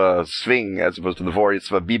Vorisva swing as opposed to the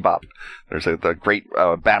Vorisva bebop. There's a great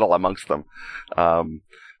battle amongst them.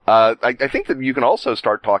 I think that you can also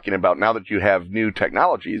start talking about, now that you have new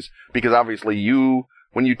technologies, because obviously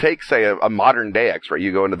when you take, say, a modern day x-ray,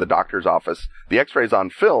 you go into the doctor's office, the x-ray's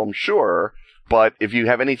on film, sure, but if you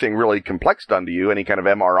have anything really complex done to you, any kind of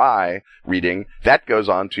MRI reading, that goes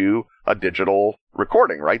on to a digital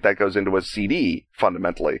recording, right? That goes into a CD,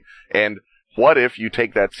 fundamentally. And what if you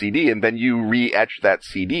take that CD and then you re-etch that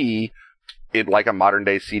CD in like a modern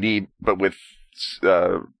day CD, but with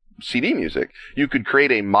CD music? You could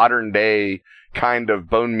create a modern day kind of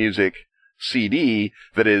bone music CD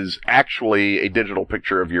that is actually a digital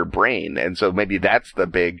picture of your brain. And so maybe that's the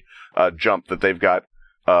big jump, that they've got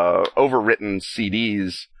overwritten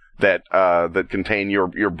CDs that contain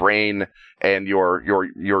your brain and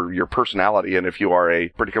your personality. And if you are a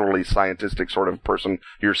particularly scientific sort of person,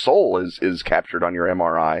 your soul is captured on your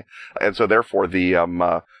MRI. And so therefore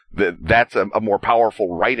that's a more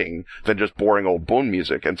powerful writing than just boring old bone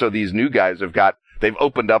music. And so these new guys they've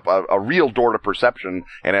opened up a real door to perception.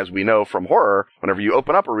 And as we know from horror, whenever you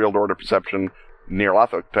open up a real door to perception,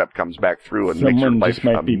 Nyarlathotep comes back through and makes your life... Someone just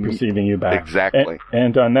might be perceiving you back. Exactly.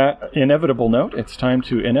 And on that inevitable note, it's time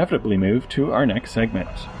to inevitably move to our next segment.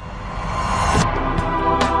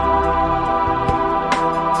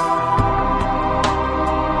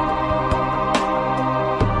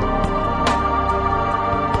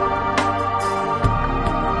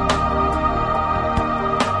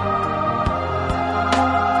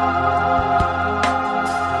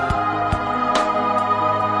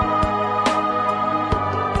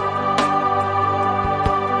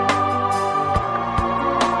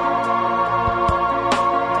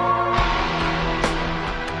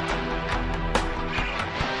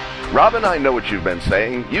 Robin, I know what you've been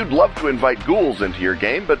saying. You'd love to invite ghouls into your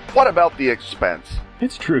game, but what about the expense?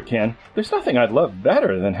 It's true, Ken. There's nothing I'd love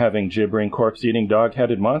better than having gibbering, corpse-eating,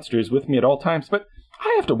 dog-headed monsters with me at all times, but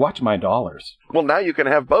I have to watch my dollars. Well, now you can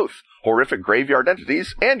have both horrific graveyard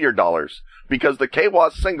entities and your dollars, because the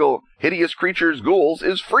KWAS single Hideous Creatures Ghouls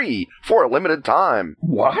is free for a limited time.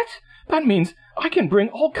 What? That means I can bring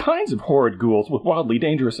all kinds of horrid ghouls with wildly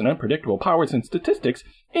dangerous and unpredictable powers and statistics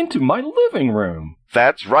into my living room.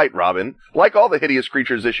 That's right, Robin. Like all the Hideous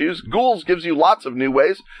Creatures issues, Ghouls gives you lots of new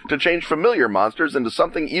ways to change familiar monsters into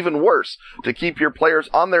something even worse, to keep your players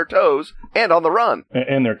on their toes and on the run.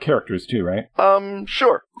 And their characters too, right?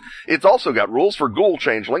 Sure. It's also got rules for ghoul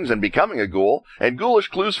changelings and becoming a ghoul, and ghoulish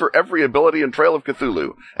clues for every ability in Trail of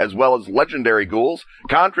Cthulhu, as well as legendary ghouls,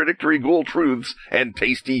 contradictory ghoul truths, and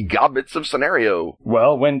tasty gobbets of scenario.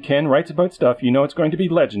 Well, when Ken writes about stuff, you know it's going to be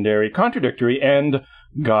legendary, contradictory, and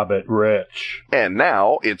gobbet rich. And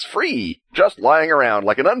now it's free, just lying around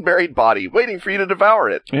like an unburied body, waiting for you to devour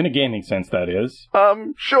it. In a gaming sense, that is.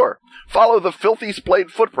 Sure. Follow the filthy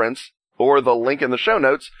splayed footprints, or the link in the show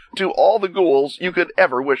notes, to all the ghouls you could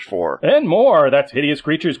ever wish for. And more. That's Hideous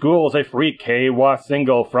Creatures Ghouls, a free KWA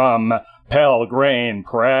single from Pelgrane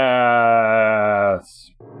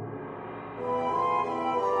Press.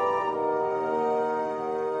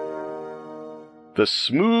 The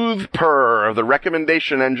smooth purr of the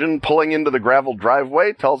recommendation engine pulling into the gravel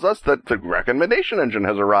driveway tells us that the recommendation engine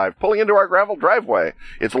has arrived, pulling into our gravel driveway.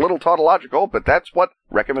 It's a little tautological, but that's what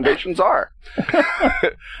recommendations are.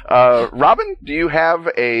 Robin, do you have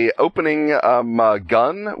a opening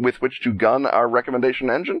gun with which to gun our recommendation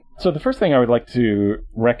engine? So the first thing I would like to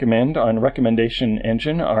recommend on Recommendation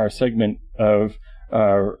Engine, our segment of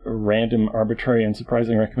random, arbitrary, and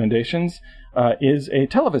surprising recommendations, is a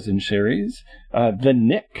television series, The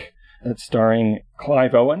Knick, starring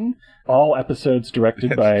Clive Owen. All episodes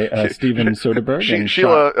directed by Steven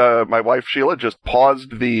Soderbergh. My wife Sheila just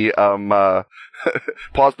paused the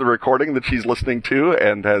paused the recording that she's listening to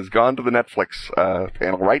and has gone to the Netflix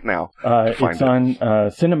panel right now. It's on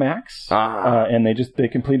Cinemax, and they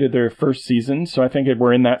completed their first season. So I think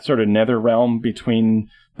we're in that sort of nether realm between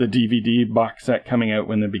the DVD box set coming out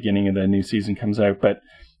when the beginning of the new season comes out. But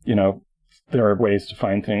you know, there are ways to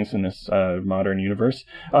find things in this modern universe.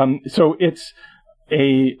 So it's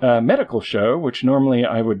a medical show, which normally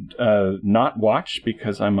I would not watch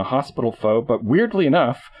because I'm a hospital foe, but weirdly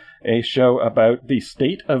enough, a show about the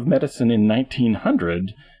state of medicine in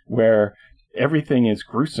 1900, where everything is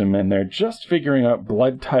gruesome and they're just figuring out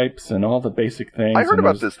blood types and all the basic things. I heard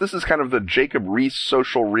about this. This is kind of the Jacob Riis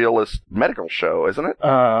social realist medical show, isn't it?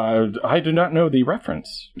 I do not know the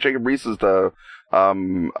reference. Jacob Riis is the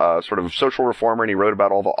sort of social reformer, and he wrote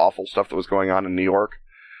about all the awful stuff that was going on in New York.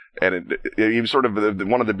 And he was sort of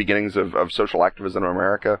one of the beginnings of social activism in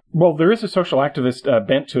America. Well, there is a social activist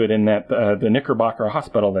bent to it in that the Knickerbocker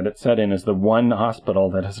Hospital that it's set in is the one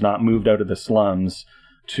hospital that has not moved out of the slums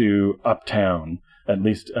to uptown. At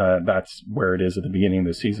least that's where it is at the beginning of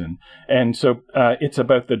the season. And so it's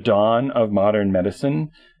about the dawn of modern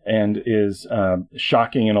medicine and is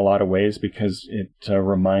shocking in a lot of ways because it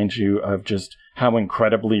reminds you of just how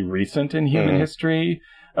incredibly recent in human history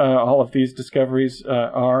all of these discoveries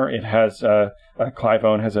are. It has Clive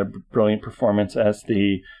Owen has a brilliant performance as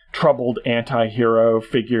the troubled anti-hero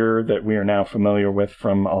figure that we are now familiar with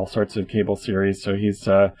from all sorts of cable series. So he's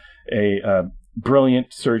a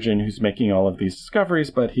brilliant surgeon who's making all of these discoveries,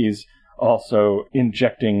 but he's also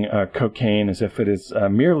injecting cocaine as if it is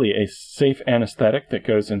merely a safe anesthetic that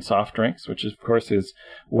goes in soft drinks, which of course is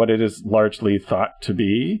what it is largely thought to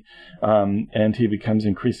be. And he becomes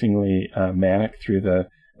increasingly manic through the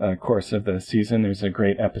course of the season. There's a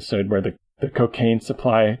great episode where the cocaine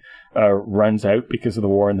supply runs out because of the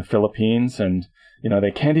war in the Philippines, and you know,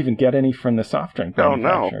 they can't even get any from the soft drink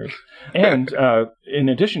manufacturers. Oh, no. And in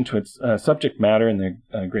addition to its subject matter and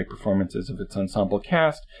the great performances of its ensemble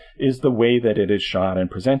cast, is the way that it is shot and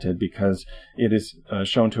presented, because it is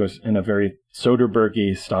shown to us in a very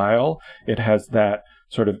Soderbergh-y style. It has that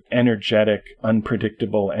sort of energetic,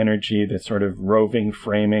 unpredictable energy, the sort of roving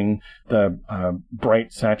framing, the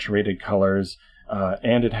bright, saturated colors,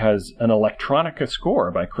 and it has an electronica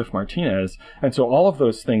score by Cliff Martinez. And so all of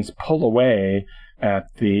those things pull away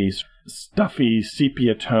at the stuffy,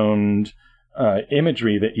 sepia-toned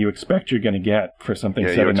imagery that you expect you're going to get for something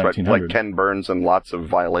set in 1900. Like Ken Burns and lots of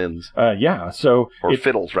violins. Or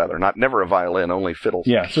fiddles, rather. Never a violin, only fiddles.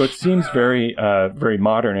 Yeah, so it seems very, very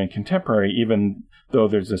modern and contemporary, even though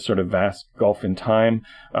there's this sort of vast gulf in time.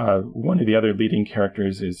 One of the other leading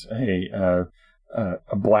characters is a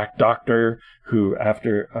black doctor who,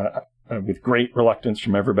 after with great reluctance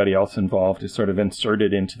from everybody else involved, is sort of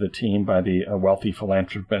inserted into the team by the wealthy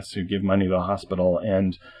philanthropists who give money to the hospital.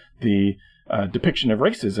 And the depiction of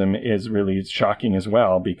racism is really shocking as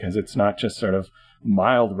well, because it's not just sort of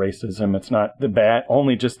mild racism. It's not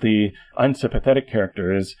only just the unsympathetic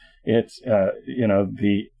characters. It's,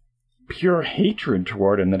 the pure hatred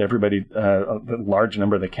toward him that everybody, the large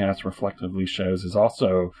number of the cast reflectively shows, is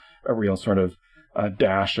also a real sort of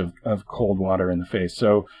dash of cold water in the face.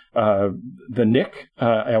 So the Nick,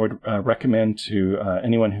 I would recommend to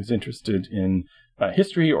anyone who's interested in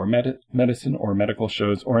history or medicine or medical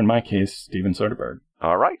shows, or in my case, Steven Soderbergh.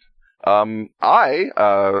 All right. I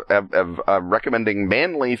am recommending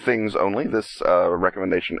manly things only, this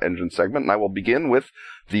recommendation engine segment, and I will begin with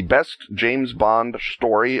the best James Bond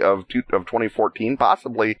story of 2014,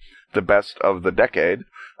 possibly the best of the decade.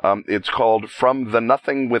 It's called From the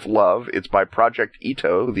Nothing with Love. It's by Project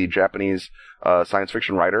Ito, the Japanese science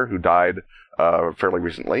fiction writer who died fairly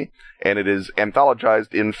recently, and it is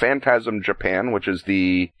anthologized in Phantasm Japan, which is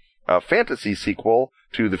the fantasy sequel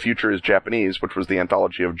to The Future is Japanese, which was the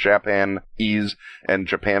anthology of Japanese and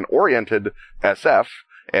Japan-oriented SF,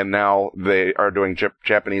 and now they are doing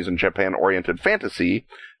Japanese and Japan-oriented fantasy,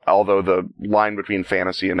 although the line between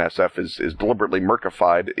fantasy and SF is deliberately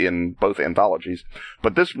murkified in both anthologies.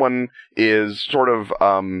 But this one is sort of,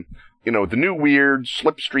 the new weird,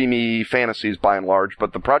 slipstreamy fantasies by and large,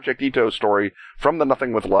 but the Project Ito story, From the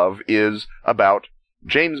Nothing with Love, is about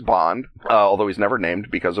James Bond, although he's never named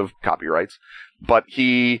because of copyrights, but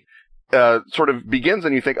he sort of begins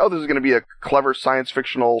and you think, oh, this is going to be a clever science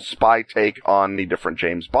fictional spy take on the different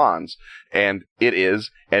James Bonds, and it is,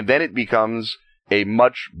 and then it becomes a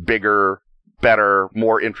much bigger, better,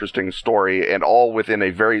 more interesting story, and all within a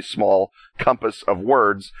very small compass of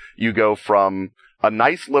words. You go from a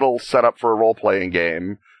nice little setup for a role-playing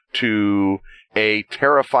game to a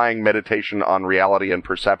terrifying meditation on reality and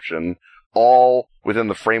perception, all within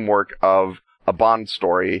the framework of a Bond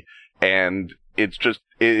story, and it's just,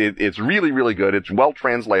 it's really, really good. It's well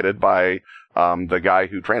translated by the guy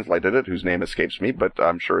who translated it, whose name escapes me, but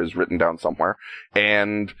I'm sure is written down somewhere.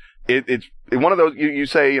 And it's one of those, you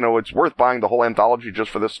say, it's worth buying the whole anthology just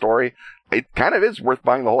for this story. It kind of is worth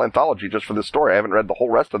buying the whole anthology just for this story. I haven't read the whole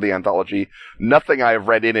rest of the anthology. Nothing I have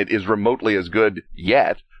read in it is remotely as good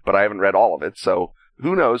yet, but I haven't read all of it, so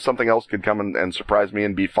who knows, something else could come and surprise me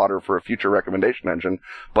and be fodder for a future recommendation engine.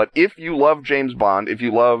 But if you love James Bond, if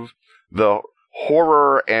you love the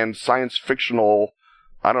horror and science fictional,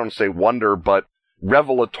 I don't want to say wonder, but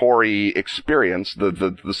revelatory experience,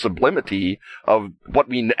 the sublimity of what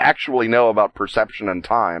we actually know about perception and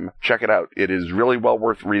time, check it out. It is really well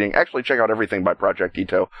worth reading. Actually, check out everything by Project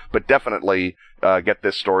Ito, but definitely get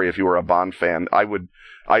this story if you were a Bond fan.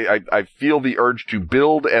 I feel the urge to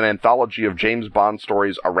build an anthology of James Bond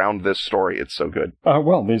stories around this story. It's so good.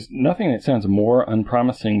 Well, there's nothing that sounds more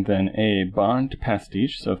unpromising than a Bond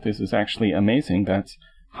pastiche, so if this is actually amazing, that's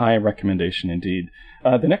high recommendation indeed.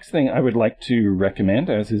 The next thing I would like to recommend,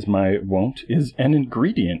 as is my wont, is an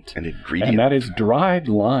ingredient. An ingredient? And that is dried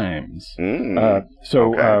limes. What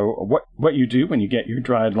you do when you get your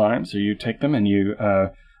dried limes, so you take them and you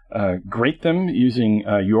grate them using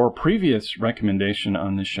your previous recommendation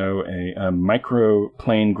on the show, a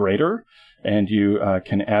microplane grater, and you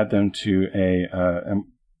can add them to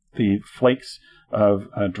the flakes of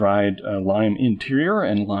dried lime interior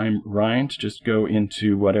and lime rind. Just go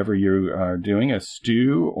into whatever you are doing, a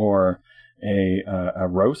stew or a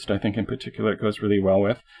roast. I think in particular it goes really well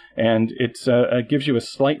with, and it gives you a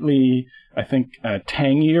slightly, I think,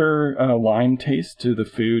 tangier lime taste to the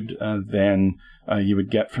food than you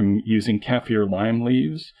would get from using kaffir lime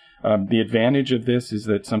leaves. The advantage of this is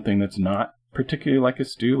that something that's not particularly like a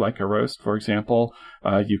stew, like a roast, for example,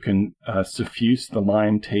 you can suffuse the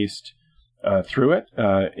lime taste through it,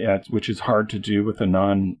 which is hard to do with a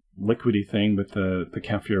non-liquidy thing with the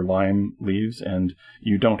kaffir lime leaves, and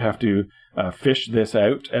you don't have to fish this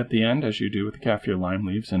out at the end as you do with the kaffir lime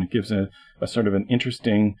leaves, and it gives a sort of an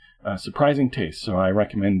interesting, surprising taste. So I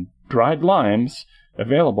recommend dried limes,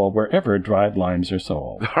 available wherever dried limes are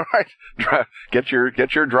sold. All right. Get your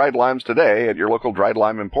dried limes today at your local dried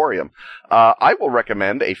lime emporium. I will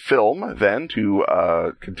recommend a film then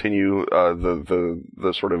to continue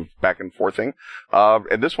the sort of back and forthing.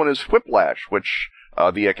 And this one is Whiplash, which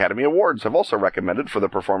the Academy Awards have also recommended for the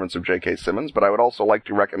performance of J.K. Simmons, but I would also like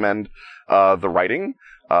to recommend the writing,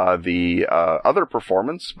 the other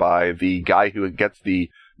performance by the guy who gets the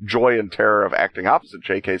joy and terror of acting opposite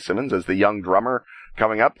J.K. Simmons as the young drummer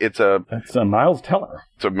coming up. That's Miles Teller.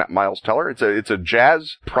 It's a Miles Teller. It's a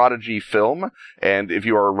jazz prodigy film, and if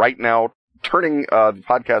you are right now turning the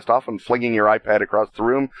podcast off and flinging your iPad across the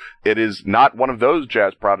room, it is not one of those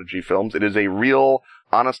jazz prodigy films. It is a real,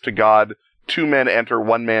 honest to God, 2 men enter,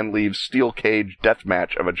 1 man leaves steel cage death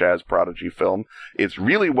match of a jazz prodigy film. It's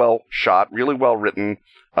really well shot, really well written.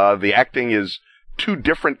 The acting is 2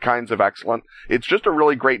 different kinds of excellent. It's just a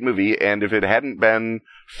really great movie, and if it hadn't been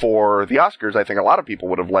for the Oscars, I think a lot of people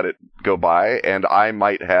would have let it go by, and I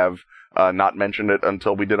might have not mention it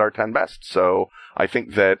until we did our 10 best. So I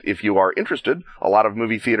think that if you are interested, a lot of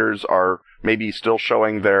movie theaters are maybe still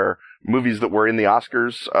showing their movies that were in the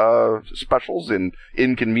Oscars specials in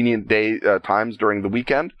inconvenient times during the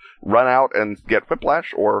weekend. Run out and get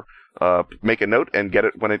Whiplash, or make a note and get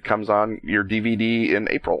it when it comes on your DVD in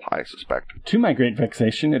April, I suspect. To my great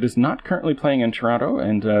vexation, it is not currently playing in Toronto,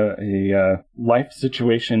 and a life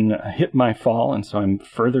situation hit my fall, and so I'm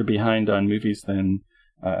further behind on movies than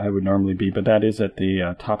I would normally be, but that is at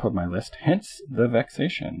the top of my list, hence the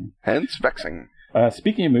vexation. Hence vexing.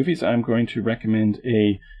 Speaking of movies, I'm going to recommend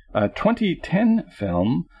a 2010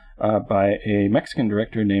 film by a Mexican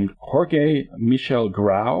director named Jorge Michel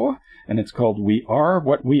Grau, and it's called We Are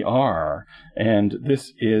What We Are. And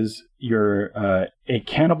this is a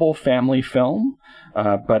cannibal family film,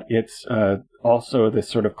 but it's also this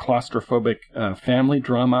sort of claustrophobic family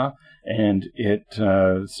drama. And it,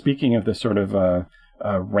 speaking of the sort of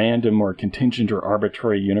random or contingent or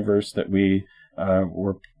arbitrary universe that we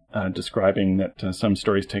were describing that some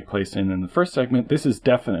stories take place in the first segment, this is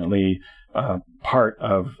definitely part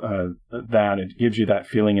of that. It gives you that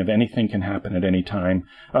feeling of anything can happen at any time.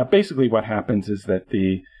 Basically what happens is that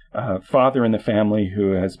the father in the family,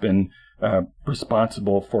 who has been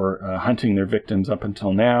responsible for hunting their victims up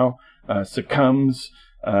until now, succumbs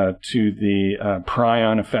to the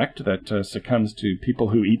prion effect that succumbs to people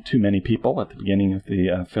who eat too many people at the beginning of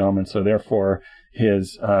the film. And so therefore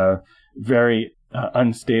his very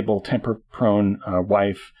unstable, temper-prone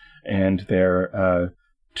wife and their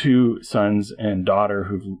two sons and daughter,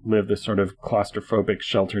 who've lived this sort of claustrophobic,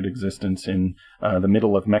 sheltered existence in the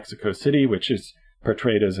middle of Mexico City, which is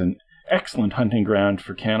portrayed as an excellent hunting ground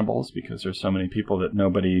for cannibals because there's so many people that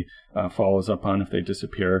nobody follows up on if they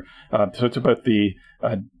disappear. So it's about the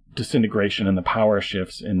disintegration and the power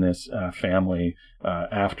shifts in this family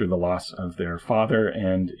after the loss of their father,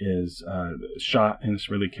 and is shot in this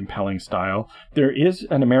really compelling style. There is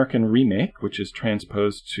an American remake, which is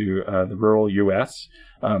transposed to the rural U.S.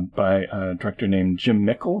 By a director named Jim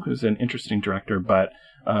Mickle, who's an interesting director, but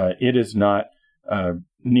it is not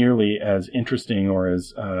nearly as interesting or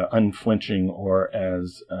as unflinching or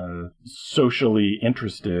as socially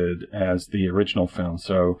interested as the original film.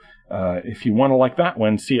 So if you want to like that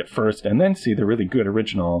one, see it first and then see the really good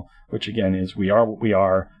original, which again is We Are What We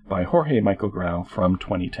Are by Jorge Michel Grau from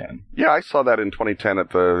 2010. Yeah, I saw that in 2010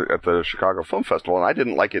 at the Chicago Film Festival, and I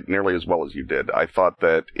didn't like it nearly as well as you did. I thought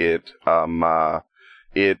that it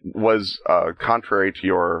was, contrary to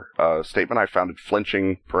your statement, I found it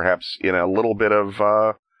flinching, perhaps in a little bit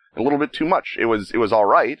too much. It was all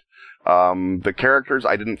right. The characters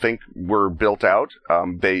I didn't think were built out.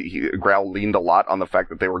 Grau leaned a lot on the fact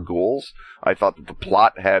that they were ghouls. I thought that the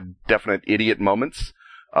plot had definite idiot moments.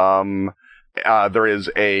 There is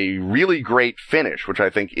a really great finish, which I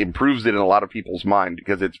think improves it in a lot of people's mind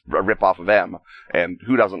because it's a rip-off of M, and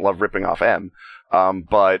who doesn't love ripping off M?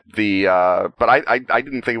 But I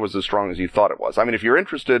didn't think it was as strong as you thought it was. I mean, if you're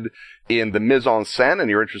interested in the mise-en-scène and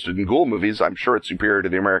you're interested in ghoul movies, I'm sure it's superior to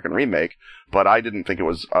the American remake, but I didn't think it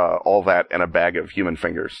was all that and a bag of human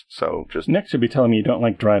fingers. So just... Next, you'll be telling me you don't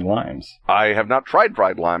like dried limes. I have not tried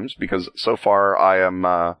dried limes because so far I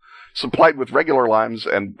am supplied with regular limes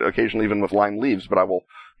and occasionally even with lime leaves, but I will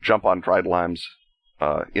jump on dried limes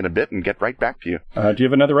in a bit and get right back to you. Do you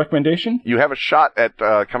have another recommendation? You have a shot at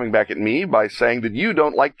coming back at me by saying that you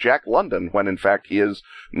don't like Jack London, when in fact he is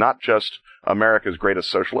not just America's greatest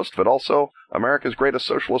socialist, but also America's greatest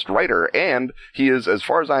socialist writer. And he is, as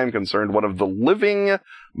far as I am concerned, one of the living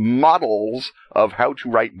models of how to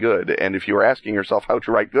write good. And if you are asking yourself how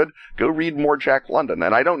to write good, go read more Jack London.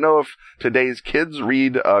 And I don't know if today's kids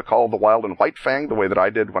read Call of the Wild and White Fang the way that I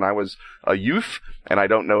did when I was a youth. And I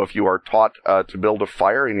don't know if you are taught to build a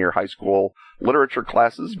fire in your high school literature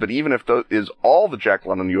classes, but even if that is all the Jack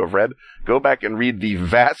London you have read, go back and read the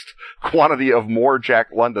vast quantity of more Jack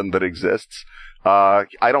London that exists. I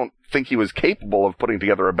don't think he was capable of putting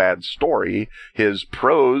together a bad story. His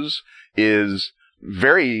prose is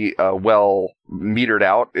very well metered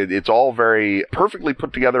out. It's all very perfectly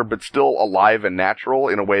put together, but still alive and natural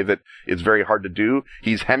in a way that it's very hard to do.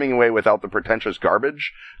 He's Hemingway without the pretentious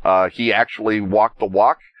garbage. He actually walked the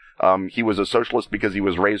walk. He was a socialist because he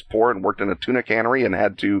was raised poor and worked in a tuna cannery and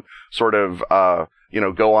had to sort of,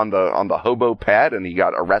 go on the hobo pad, and he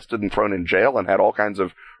got arrested and thrown in jail and had all kinds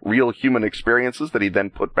of real human experiences that he then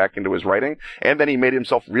put back into his writing. And then he made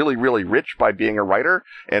himself really, really rich by being a writer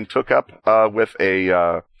and took up, with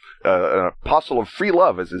an apostle of free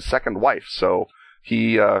love as his second wife. So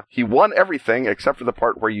he won everything except for the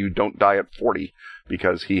part where you don't die at 40,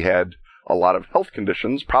 because he had a lot of health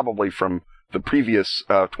conditions, probably from the previous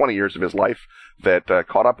 20 years of his life, that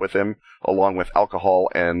caught up with him, along with alcohol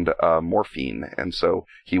and morphine. And so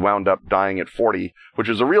he wound up dying at 40, which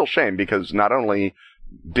is a real shame, because not only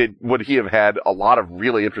would he have had a lot of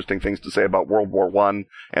really interesting things to say about World War I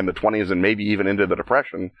and the 20s and maybe even into the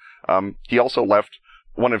Depression, he also left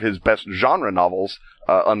one of his best genre novels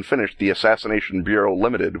unfinished, The Assassination Bureau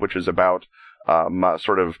Limited, which is about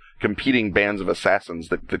sort of competing bands of assassins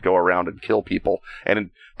that go around and kill people. And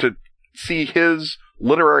to see his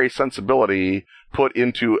literary sensibility put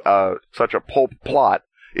into such a pulp plot,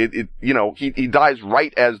 he dies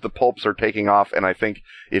right as the pulps are taking off. And I think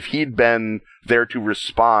if he'd been there to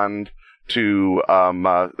respond to some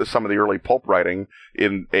of the early pulp writing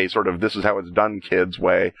in a sort of "this is how it's done, kids"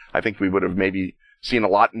 way, I think we would have maybe seen a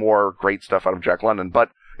lot more great stuff out of Jack London.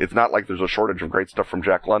 But it's not like there's a shortage of great stuff from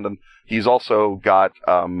Jack London. He's also got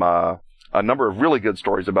a number of really good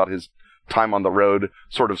stories about his time on the road,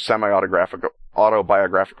 sort of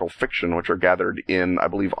autobiographical fiction, which are gathered in, I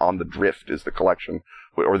believe, On the Drift is the collection,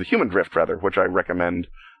 or The Human Drift, rather, which I recommend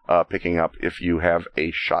picking up if you have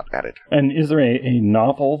a shot at it. And is there a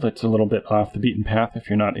novel that's a little bit off the beaten path if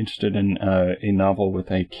you're not interested in a novel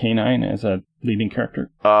with a canine as a leading character?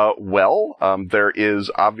 There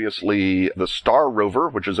is obviously The Star Rover,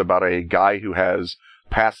 which is about a guy who has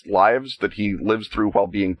past lives that he lives through while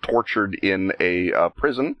being tortured in a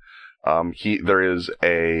prison. There is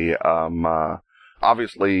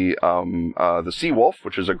obviously The Sea Wolf,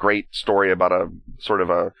 which is a great story about a sort of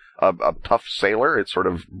a tough sailor. It's sort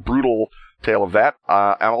of brutal tale of that.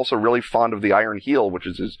 I'm also really fond of The Iron Heel, which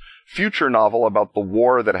is his future novel about the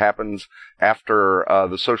war that happens after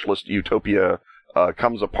the socialist utopia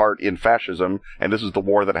comes apart in fascism, and this is the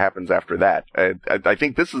war that happens after that. I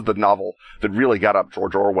think this is the novel that really got up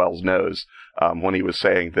George Orwell's nose when he was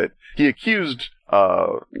saying that he accused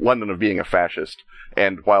London of being a fascist.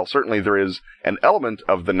 And while certainly there is an element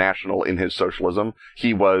of the national in his socialism,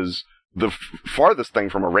 he was the farthest thing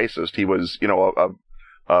from a racist. He was,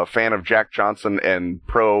 a fan of Jack Johnson and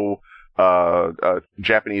pro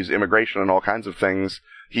Japanese immigration and all kinds of things.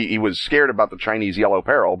 He was scared about the Chinese yellow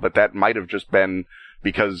peril, but that might have just been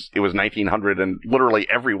because it was 1900 and literally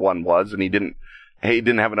everyone was, and he didn't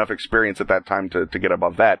have enough experience at that time to get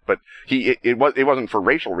above that. But it wasn't for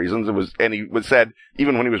racial reasons. He said,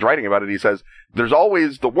 even when he was writing about it, he says, there's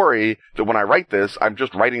always the worry that when I write this, I'm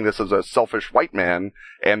just writing this as a selfish white man,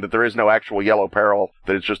 and that there is no actual yellow peril,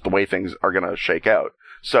 that it's just the way things are going to shake out.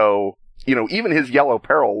 So, even his yellow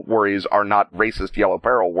peril worries are not racist yellow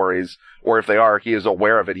peril worries, or if they are, he is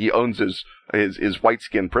aware of it. He owns his white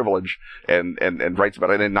skin privilege and writes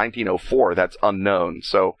about it. In 1904, that's unknown.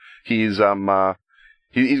 So he's got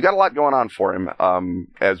a lot going on for him,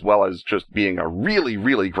 as well as just being a really,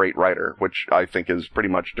 really great writer, which I think is pretty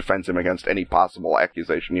much defends him against any possible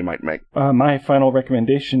accusation you might make. My final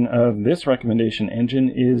recommendation of this recommendation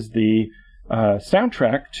engine is the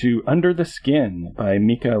soundtrack to Under the Skin by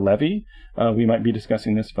Mika Levy. We might be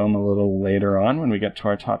discussing this film a little later on when we get to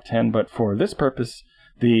our top 10, but for this purpose,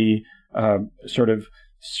 the sort of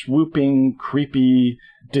swooping, creepy,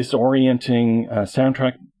 disorienting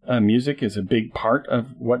soundtrack music is a big part of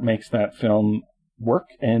what makes that film work,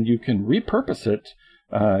 and you can repurpose it.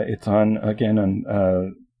 It's on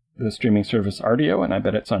the streaming service Rdio, and I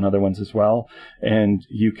bet it's on other ones as well. And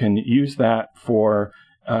you can use that for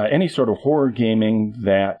any sort of horror gaming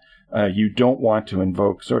that you don't want to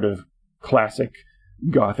invoke sort of classic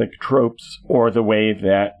Gothic tropes or the way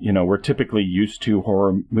that, we're typically used to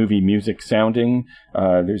horror movie music sounding.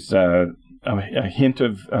 There's a hint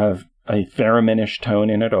of a theremin-ish tone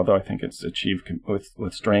in it, although I think it's achieved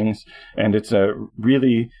with strings. And it's a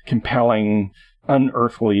really compelling,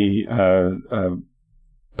 unearthly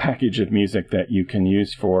package of music that you can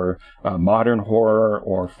use for modern horror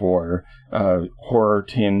or for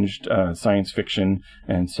horror-tinged science fiction.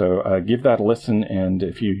 And so give that a listen, and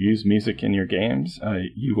if you use music in your games,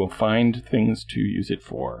 you will find things to use it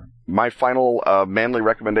for. My final manly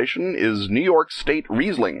recommendation is New York State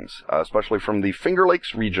Rieslings, especially from the Finger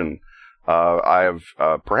Lakes region. I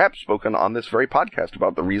have perhaps spoken on this very podcast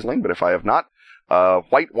about the Riesling, but if I have not,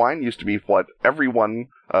 white wine used to be what everyone,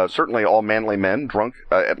 certainly all manly men, drunk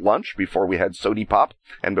at lunch before we had Sody Pop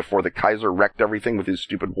and before the Kaiser wrecked everything with his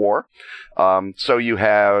stupid war. So you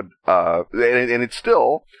had, and it's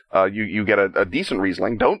still, you get a decent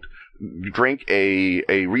Riesling. Don't drink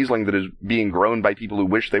a Riesling that is being grown by people who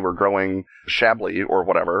wish they were growing Chablis or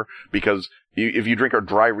whatever, because if you drink a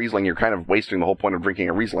dry Riesling, you're kind of wasting the whole point of drinking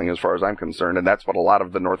a Riesling as far as I'm concerned, and that's what a lot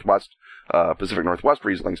of the Pacific Northwest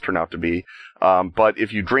Rieslings turn out to be. But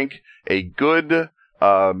if you drink a good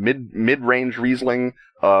mid-range Riesling,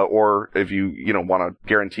 or if you want to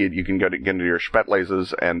guarantee it, you can get into your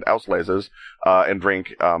Spätleses and Ausleses, and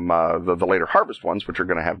drink, the later harvest ones, which are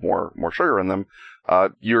going to have more sugar in them.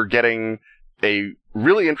 You're getting a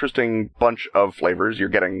really interesting bunch of flavors. You're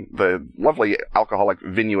getting the lovely alcoholic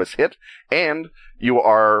vinous hit, and you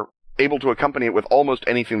are able to accompany it with almost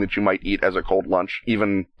anything that you might eat as a cold lunch,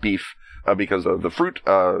 even beef, because the fruit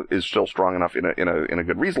is still strong enough in a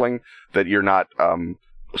good Riesling that you're not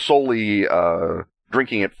solely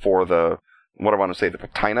drinking it for the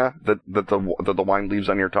patina that the wine leaves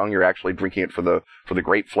on your tongue. You're actually drinking it for the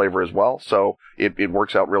grape flavor as well. So it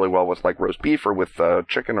works out really well with like roast beef or with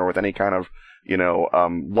chicken or with any kind of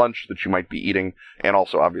lunch that you might be eating. And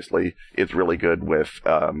also, obviously, it's really good with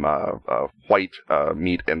white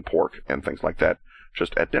meat and pork and things like that,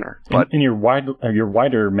 just at dinner. But and your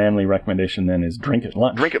wider manly recommendation then is drink at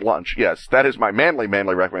lunch. Drink at lunch, yes. That is my manly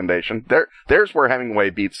recommendation. There's where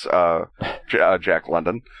Hemingway beats Jack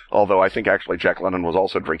London. Although I think actually Jack London was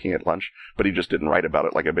also drinking at lunch, but he just didn't write about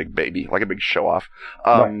it like a big baby, like a big show-off.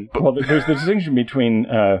 Right. Well, there's the distinction between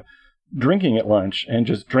drinking at lunch and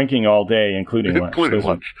just drinking all day, including lunch.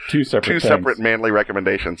 Those are two separate manly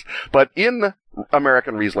recommendations. But in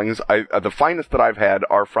American Rieslings, the finest that I've had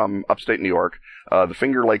are from upstate New York, the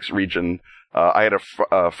Finger Lakes region. I had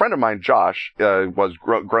a friend of mine, Josh, was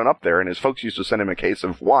grown up there, and his folks used to send him a case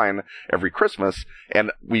of wine every Christmas,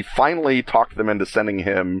 and we finally talked them into sending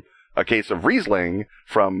him a case of Riesling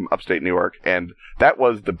from upstate New York, and that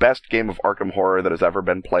was the best game of Arkham Horror that has ever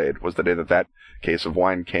been played, was the day that case of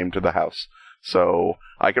wine came to the house. So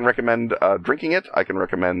I can recommend drinking it. I can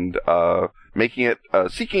recommend making it,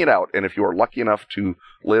 seeking it out. And if you are lucky enough to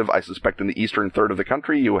live, I suspect, in the eastern third of the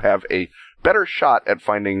country, you have a better shot at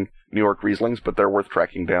finding New York Rieslings, but they're worth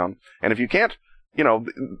tracking down. And if you can't,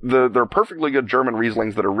 they're perfectly good German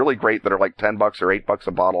Rieslings that are really great, that are like $10 or $8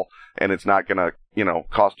 a bottle, and it's not gonna,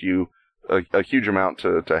 cost you a huge amount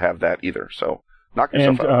to have that either. So knock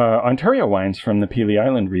yourself out. And Ontario wines from the Pelee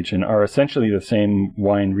Island region are essentially the same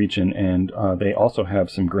wine region, and they also have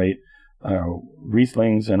some great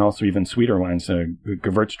Rieslings and also even sweeter wines,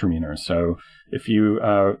 Gewürztraminer. So if you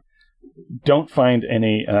don't find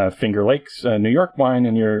any Finger Lakes New York wine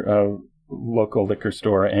in your local liquor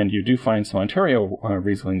store, and you do find some Ontario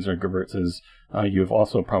Rieslings or Gewürzes, you've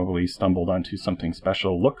also probably stumbled onto something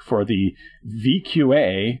special. Look for the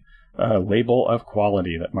VQA label of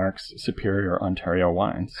quality that marks superior Ontario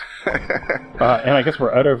wines. And I guess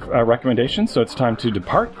we're out of recommendations, so it's time to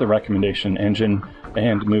depart the recommendation engine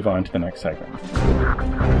and move on to the next segment.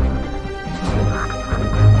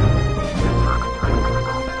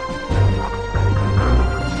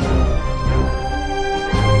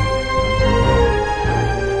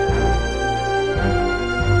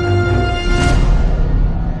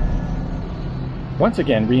 Once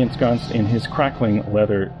again, re-ensconced in his crackling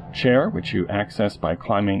leather chair, which you access by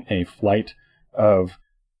climbing a flight of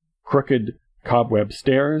crooked cobweb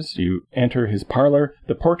stairs, you enter his parlor.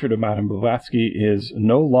 The portrait of Madame Blavatsky is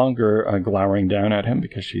no longer glowering down at him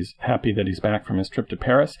because she's happy that he's back from his trip to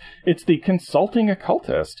Paris. It's the consulting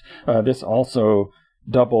occultist. This also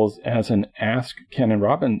doubles as an Ask Ken and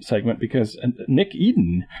Robin segment because Nick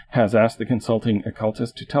Eden has asked the consulting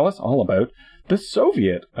occultist to tell us all about the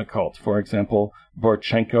Soviet occult. For example,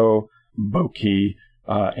 Borchenko, Boki,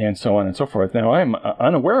 and so on and so forth. Now, I'm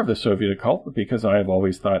unaware of the Soviet occult because I have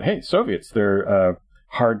always thought, hey, Soviets, they're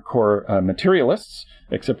hardcore materialists,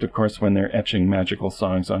 except, of course, when they're etching magical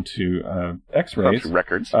songs onto X-rays.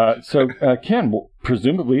 Records. So, Ken,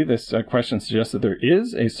 presumably this question suggests that there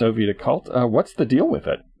is a Soviet occult. What's the deal with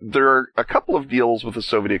it? There are a couple of deals with the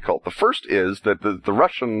Soviet occult. The first is that the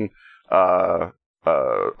Russian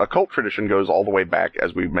occult tradition goes all the way back,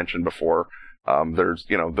 as we've mentioned before. There's,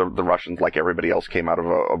 the Russians, like everybody else, came out of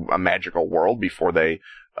a magical world before they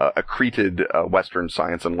accreted Western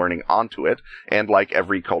science and learning onto it. And like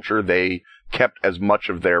every culture, they kept as much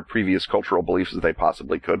of their previous cultural beliefs as they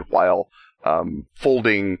possibly could while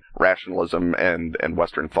folding rationalism and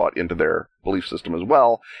Western thought into their belief system as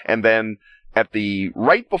well. And then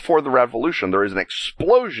right before the revolution, there is an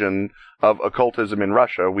explosion of occultism in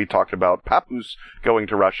Russia. We talked about Papus going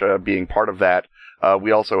to Russia, being part of that.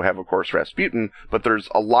 We also have, of course, Rasputin, but there's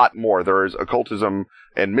a lot more. There is occultism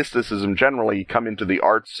and mysticism generally come into the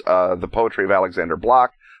arts, the poetry of Alexander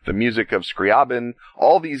Blok, the music of Scriabin.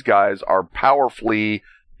 All these guys are powerfully,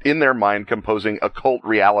 in their mind, composing occult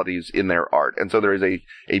realities in their art. And so there is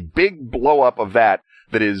a big blow-up of that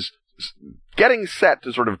is getting set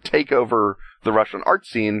to sort of take over the Russian art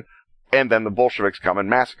scene, and then the Bolsheviks come and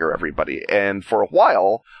massacre everybody. And for a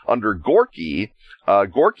while, under Gorky,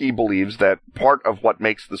 Gorky believes that part of what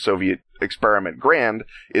makes the Soviet experiment grand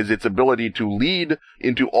is its ability to lead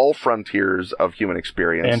into all frontiers of human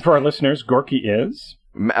experience. And for our listeners, Gorky is?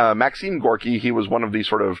 Maxim Gorky. He was one of the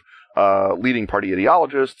sort of leading party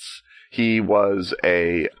ideologists. He was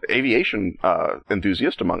a aviation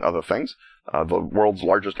enthusiast, among other things. The world's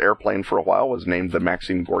largest airplane for a while was named the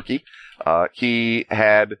Maxim Gorky. He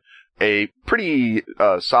had a pretty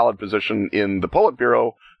solid position in the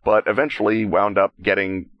Politburo, but eventually wound up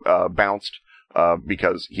getting bounced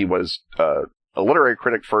because he was a literary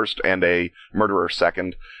critic first and a murderer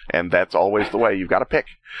second, and that's always the way. You've got to pick.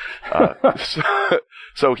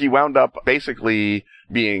 So he wound up basically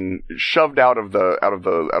being shoved out of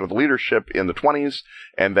the leadership in the 1920s,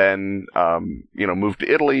 and then moved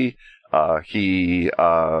to Italy. He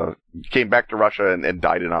came back to Russia and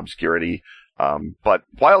died in obscurity. But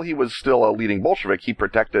while he was still a leading Bolshevik, he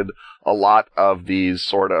protected a lot of these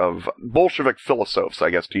sort of Bolshevik philosophes, I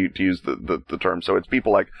guess, to use the term. So it's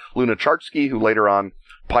people like Lunacharsky, who later on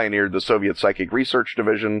pioneered the Soviet Psychic Research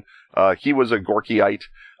Division. He was a Gorkyite.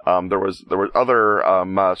 There were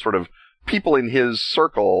other sort of people in his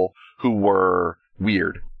circle who were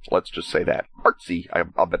weird. Let's just say that. Artsy,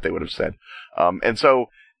 I'll bet they would have said. And so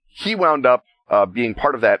he wound up being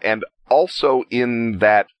part of that, and also in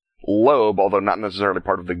that lobe, although not necessarily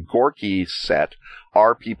part of the Gorky set,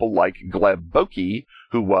 are people like Gleb Boki,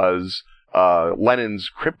 who was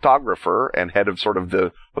Lenin's cryptographer and head of sort of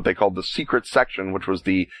what they called the secret section, which was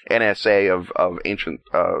the NSA of ancient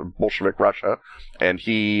Bolshevik Russia. And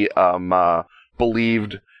he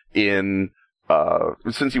believed in,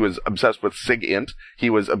 since he was obsessed with SIGINT, he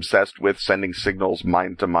was obsessed with sending signals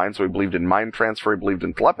mind to mind. So he believed in mind transfer, he believed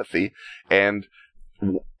in telepathy, and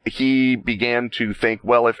he began to think,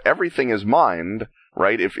 well, if everything is mind,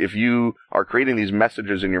 right, if you are creating these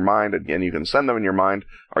messages in your mind and you can send them in your mind,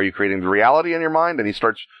 are you creating the reality in your mind? And he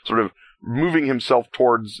starts sort of moving himself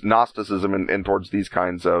towards Gnosticism and towards these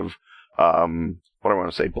kinds of, what do I want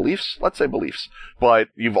to say, beliefs? Let's say beliefs. But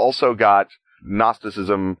you've also got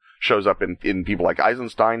Gnosticism shows up in people like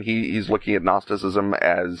Eisenstein. He's looking at Gnosticism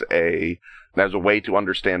as a way to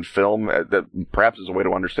understand film, that perhaps as a way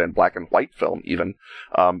to understand black and white film even.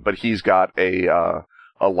 But he's got a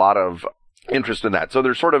lot of interest in that. So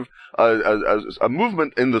there's sort of a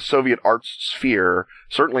movement in the Soviet arts sphere,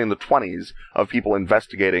 certainly in the 1920s, of people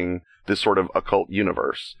investigating this sort of occult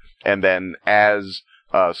universe. And then as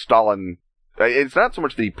Stalin, it's not so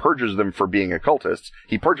much that he purges them for being occultists,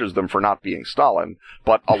 he purges them for not being Stalin,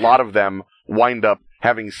 but a lot of them wind up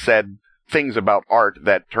having said things about art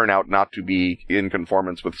that turn out not to be in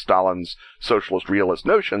conformance with Stalin's socialist realist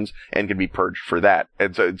notions and can be purged for that.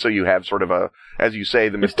 And so you have sort of as you say,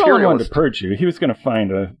 the materialist. If Stalin wanted to purge you, he was going to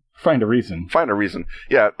find a reason. Find a reason.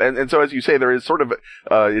 Yeah. And so as you say, there is sort of,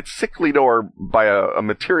 it's sicklied over by a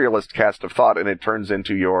materialist cast of thought, and it turns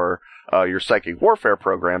into your psychic warfare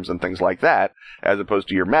programs and things like that, as opposed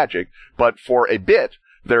to your magic. But for a bit,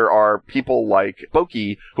 there are people like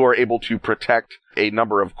Boki who are able to protect a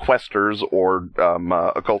number of questers or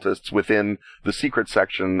occultists within the secret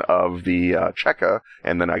section of the Cheka,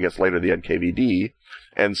 and then I guess later the NKVD.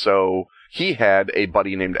 And so he had a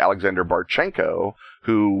buddy named Alexander Barchenko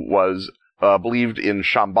who was believed in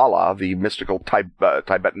Shambhala, the mystical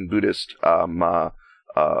Tibetan Buddhist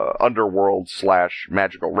underworld /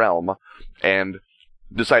 magical realm, and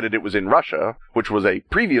decided it was in Russia, which was a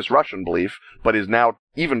previous Russian belief, but is now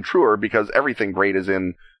even truer because everything great is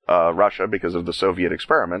in Russia because of the Soviet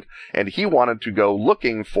experiment. And he wanted to go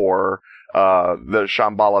looking for the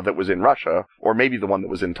Shambhala that was in Russia, or maybe the one that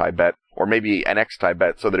was in Tibet, or maybe annex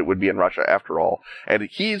Tibet so that it would be in Russia after all. And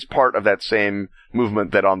he's part of that same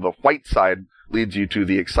movement that on the white side leads you to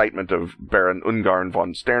the excitement of Baron Ungern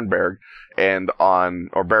von Sternberg Baron von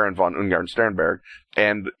Ungern Sternberg,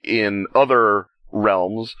 and in other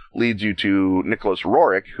realms leads you to Nicholas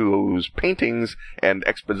Roerich, whose paintings and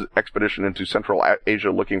expedition into Central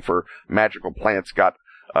Asia looking for magical plants got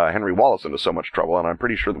Henry Wallace into so much trouble. And I'm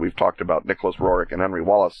pretty sure that we've talked about Nicholas Roerich and Henry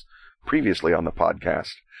Wallace previously on the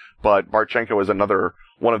podcast. But Barchenko is another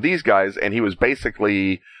one of these guys, and he was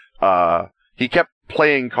basically, he kept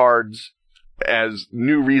playing cards as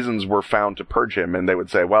new reasons were found to purge him, and they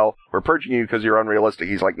would say, well, we're purging you because you're unrealistic.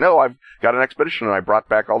 He's like, no, I've got an expedition and I brought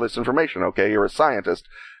back all this information. Okay, you're a scientist.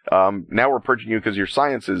 Now we're purging you because your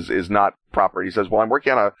science is not proper. He says, well, I'm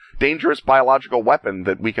working on a dangerous biological weapon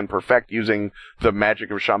that we can perfect using the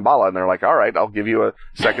magic of Shambhala. And they're like, all right, I'll give you a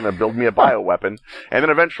second to build me a bioweapon. And then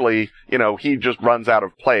eventually, he just runs out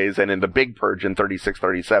of plays, and in the big purge in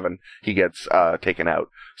 36-37, he gets taken out.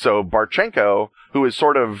 So Barchenko, who is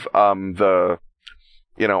sort of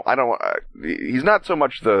he's not so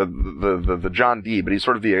much the John Dee, but he's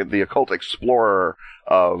sort of the occult explorer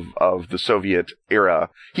of the Soviet era,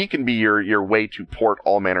 he can be your way to port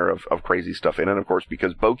all manner of crazy stuff in. And of course,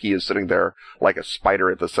 because Boki is sitting there like a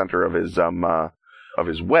spider at the center of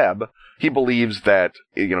his web, he believes that,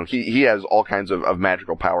 he has all kinds of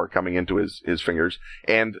magical power coming into his fingers.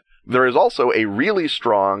 And there is also a really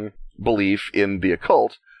strong belief in the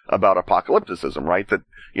occult about apocalypticism, right? That,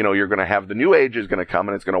 you're going to have the new age is going to come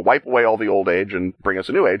and it's going to wipe away all the old age and bring us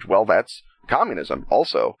a new age. Well, that's communism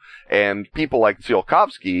also. And people like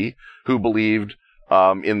Tsiolkovsky, who believed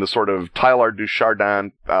in the sort of Teilhard du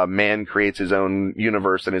Chardin, man creates his own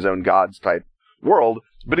universe and his own gods type world,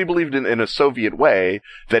 but he believed in a Soviet way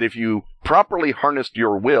that if you properly harnessed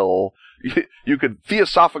your will, you could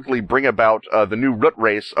theosophically bring about the new root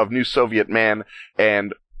race of new Soviet man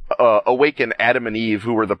and awaken Adam and Eve,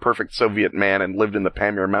 who were the perfect Soviet man and lived in the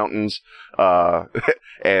Pamir Mountains,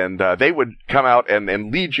 and they would come out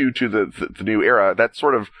and lead you to the new era. That's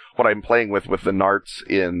sort of what I'm playing with the Narts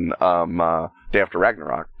in Day After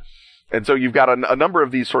Ragnarok. And so you've got a number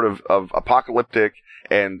of these sort of apocalyptic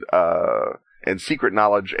and secret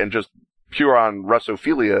knowledge and just pure on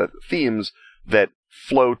Russophilia themes that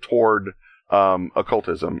flow toward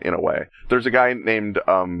occultism in a way. There's a guy named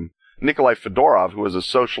Nikolai Fedorov, who was a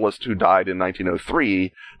socialist who died in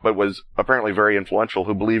 1903, but was apparently very influential,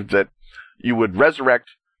 who believed that you would resurrect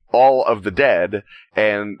all of the dead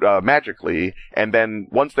and magically, and then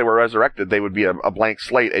once they were resurrected, they would be a blank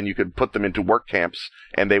slate, and you could put them into work camps,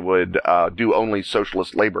 and they would do only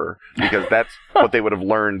socialist labor, because that's what they would have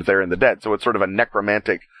learned there in the dead. So it's sort of a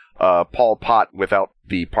necromantic Pol Pot without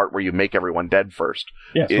the part where you make everyone dead first.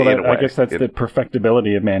 Yes, well, I guess that's the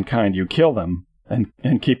perfectibility of mankind. You kill them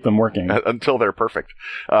and keep them working until they're perfect.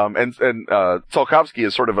 And Tsiolkovsky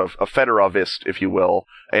is sort of a Fedorovist, if you will,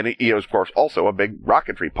 and he is, of course, also a big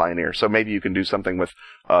rocketry pioneer. So maybe you can do something with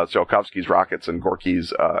Tsiolkovsky's rockets and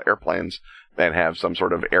Gorky's airplanes and have some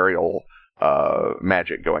sort of aerial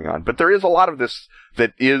magic going on. But there is a lot of this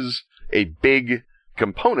that is a big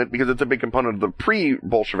component, because it's a big component of the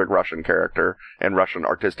pre-Bolshevik Russian character and Russian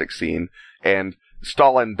artistic scene. And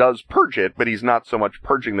Stalin does purge it, but he's not so much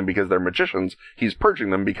purging them because they're magicians. He's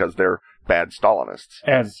purging them because they're bad Stalinists.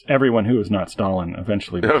 As everyone who is not Stalin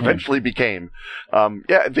eventually became.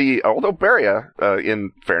 Although Beria,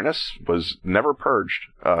 in fairness, was never purged.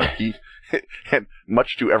 He and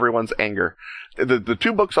much to everyone's anger. The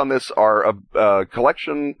two books on this are a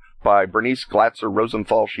collection by Bernice Glatzer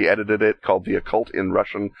Rosenthal. She edited it, called The Occult in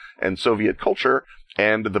Russian and Soviet Culture,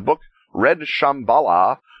 and the book Red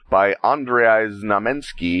Shambhala by Andrei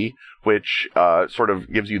Znamensky, which sort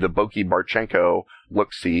of gives you the Boki Barchenko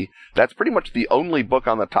look-see. That's pretty much the only book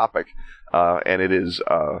on the topic, and it is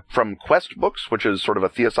from Quest Books, which is sort of a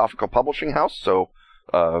theosophical publishing house, so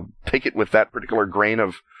take it with that particular grain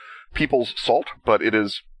of people's salt, but it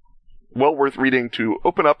is well worth reading to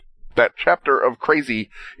open up that chapter of crazy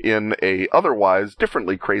in a otherwise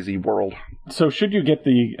differently crazy world. So should you get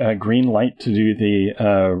the green light to do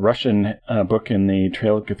the Russian book in the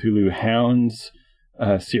Trail of Cthulhu Hounds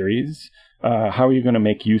series, how are you going to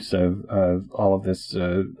make use of all of this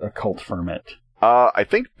occult ferment? I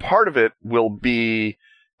think part of it will be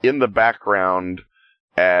in the background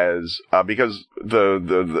as because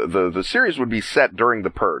the series would be set during the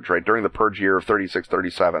Purge, right? During the Purge year of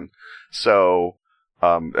 36-37. So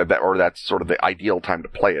that's sort of the ideal time to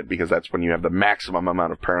play it, because that's when you have the maximum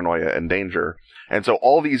amount of paranoia and danger. And so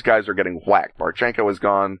all these guys are getting whacked. Barchenko is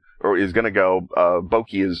gone, or is going to go.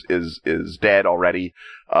 Boki is dead already.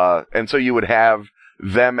 And so you would have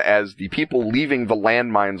them as the people leaving the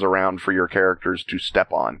landmines around for your characters to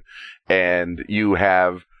step on. And you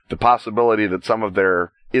have the possibility that some of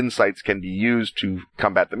their insights can be used to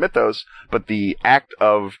combat the mythos, but the act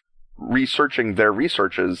of researching their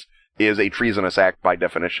researches is a treasonous act by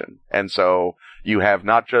definition. And so you have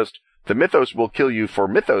not just the mythos will kill you for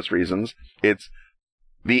mythos reasons, it's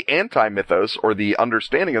the anti-mythos, or the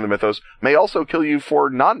understanding of the mythos, may also kill you for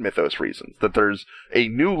non-mythos reasons, that there's a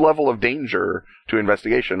new level of danger to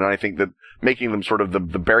investigation. And I think that making them sort of the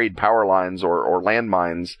buried power lines or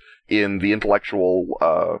landmines in the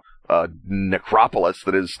intellectual necropolis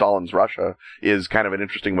that is Stalin's Russia is kind of an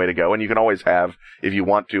interesting way to go. And you can always have, if you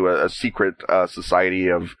want to, a secret society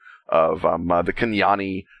of the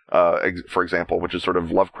Kenyani, for example, which is sort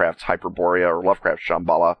of Lovecraft's Hyperborea or Lovecraft's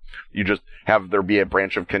Shambhala. You just have there be a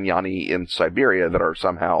branch of Kenyani in Siberia that are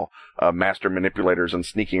somehow master manipulators and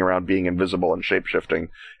sneaking around being invisible and shapeshifting,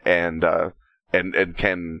 and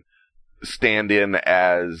can stand in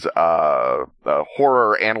as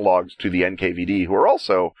horror analogs to the NKVD, who are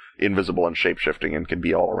also invisible and shape-shifting and can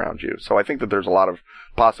be all around you. So I think that there's a lot of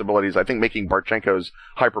possibilities. I think making Barchenko's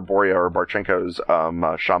Hyperborea or Barchenko's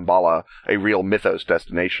Shambhala a real mythos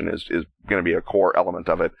destination is going to be a core element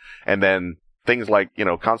of it. And then things like,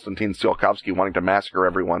 Konstantin Tsiolkovsky wanting to massacre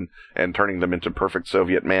everyone and turning them into perfect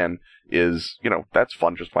Soviet man is, that's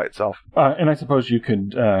fun just by itself. And I suppose you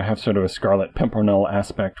could have sort of a Scarlet Pimpernel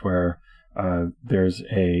aspect where there's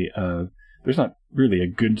not really a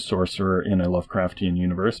good sorcerer in a Lovecraftian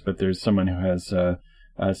universe, but there's someone who has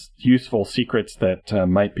useful secrets that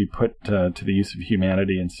might be put to the use of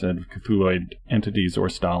humanity instead of Cthulhuid entities or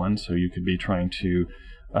Stalin. So you could be trying to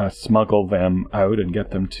smuggle them out and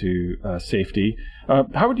get them to safety.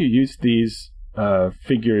 How would you use these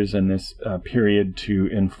figures in this period to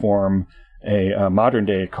inform a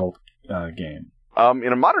modern-day occult game?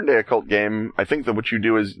 In a modern-day occult game, I think that what you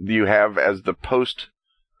do is you have, as the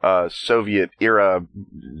post-Soviet era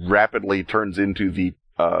rapidly turns into the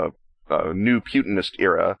new Putinist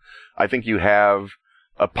era, I think you have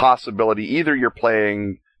a possibility. Either you're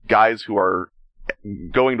playing guys who are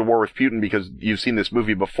going to war with Putin because you've seen this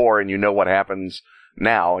movie before and you know what happens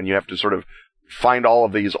now, and you have to sort of find all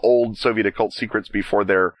of these old Soviet occult secrets before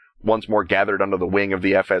they're once more gathered under the wing of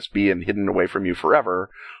the FSB and hidden away from you forever.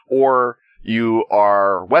 Or you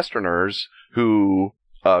are Westerners who,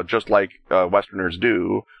 just like Westerners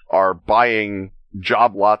do, are buying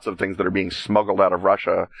job lots of things that are being smuggled out of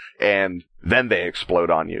Russia, and then they explode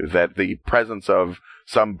on you. That the presence of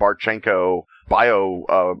some Barchenko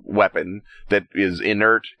bio weapon that is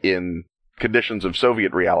inert in conditions of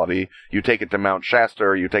Soviet reality, you take it to Mount Shasta,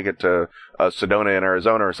 or you take it to Sedona in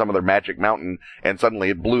Arizona, or some other magic mountain, and suddenly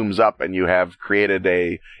it blooms up, and you have created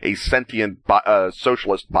a sentient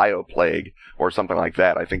socialist bioplague, or something like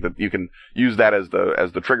that. I think that you can use that as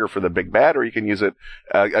the trigger for the big bad, or you can use it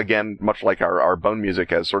again, much like our bone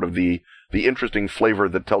music, as sort of the interesting flavor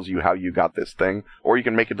that tells you how you got this thing, or you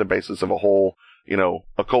can make it the basis of a whole,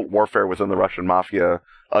 occult warfare within the Russian mafia,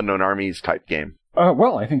 unknown armies type game.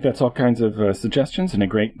 Well, I think that's all kinds of suggestions and a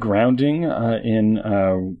great grounding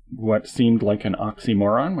in what seemed like an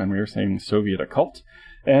oxymoron when we were saying Soviet occult.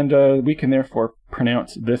 And we can therefore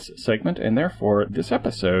pronounce this segment and therefore this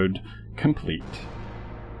episode complete.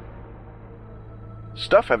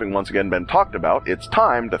 Stuff having once again been talked about, it's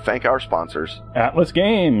time to thank our sponsors. Atlas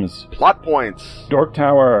Games, Plot Points, Dork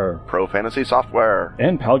Tower, Pro Fantasy Software,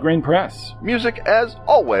 and Pelgrane Press. Music, as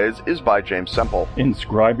always, is by James Semple.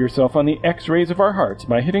 Inscribe yourself on the X-rays of our hearts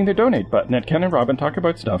by hitting the donate button at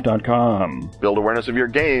KenandRobinTalkAboutStuff.com. Build awareness of your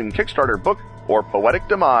game, Kickstarter, book, or poetic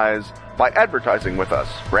demise by advertising with us.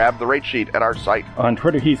 Grab the rate sheet at our site. On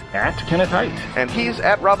Twitter, he's at Kenneth Hite. And he's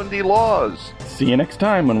at Robin D. Laws. See you next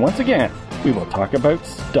time when once again we will talk about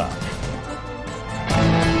stuff.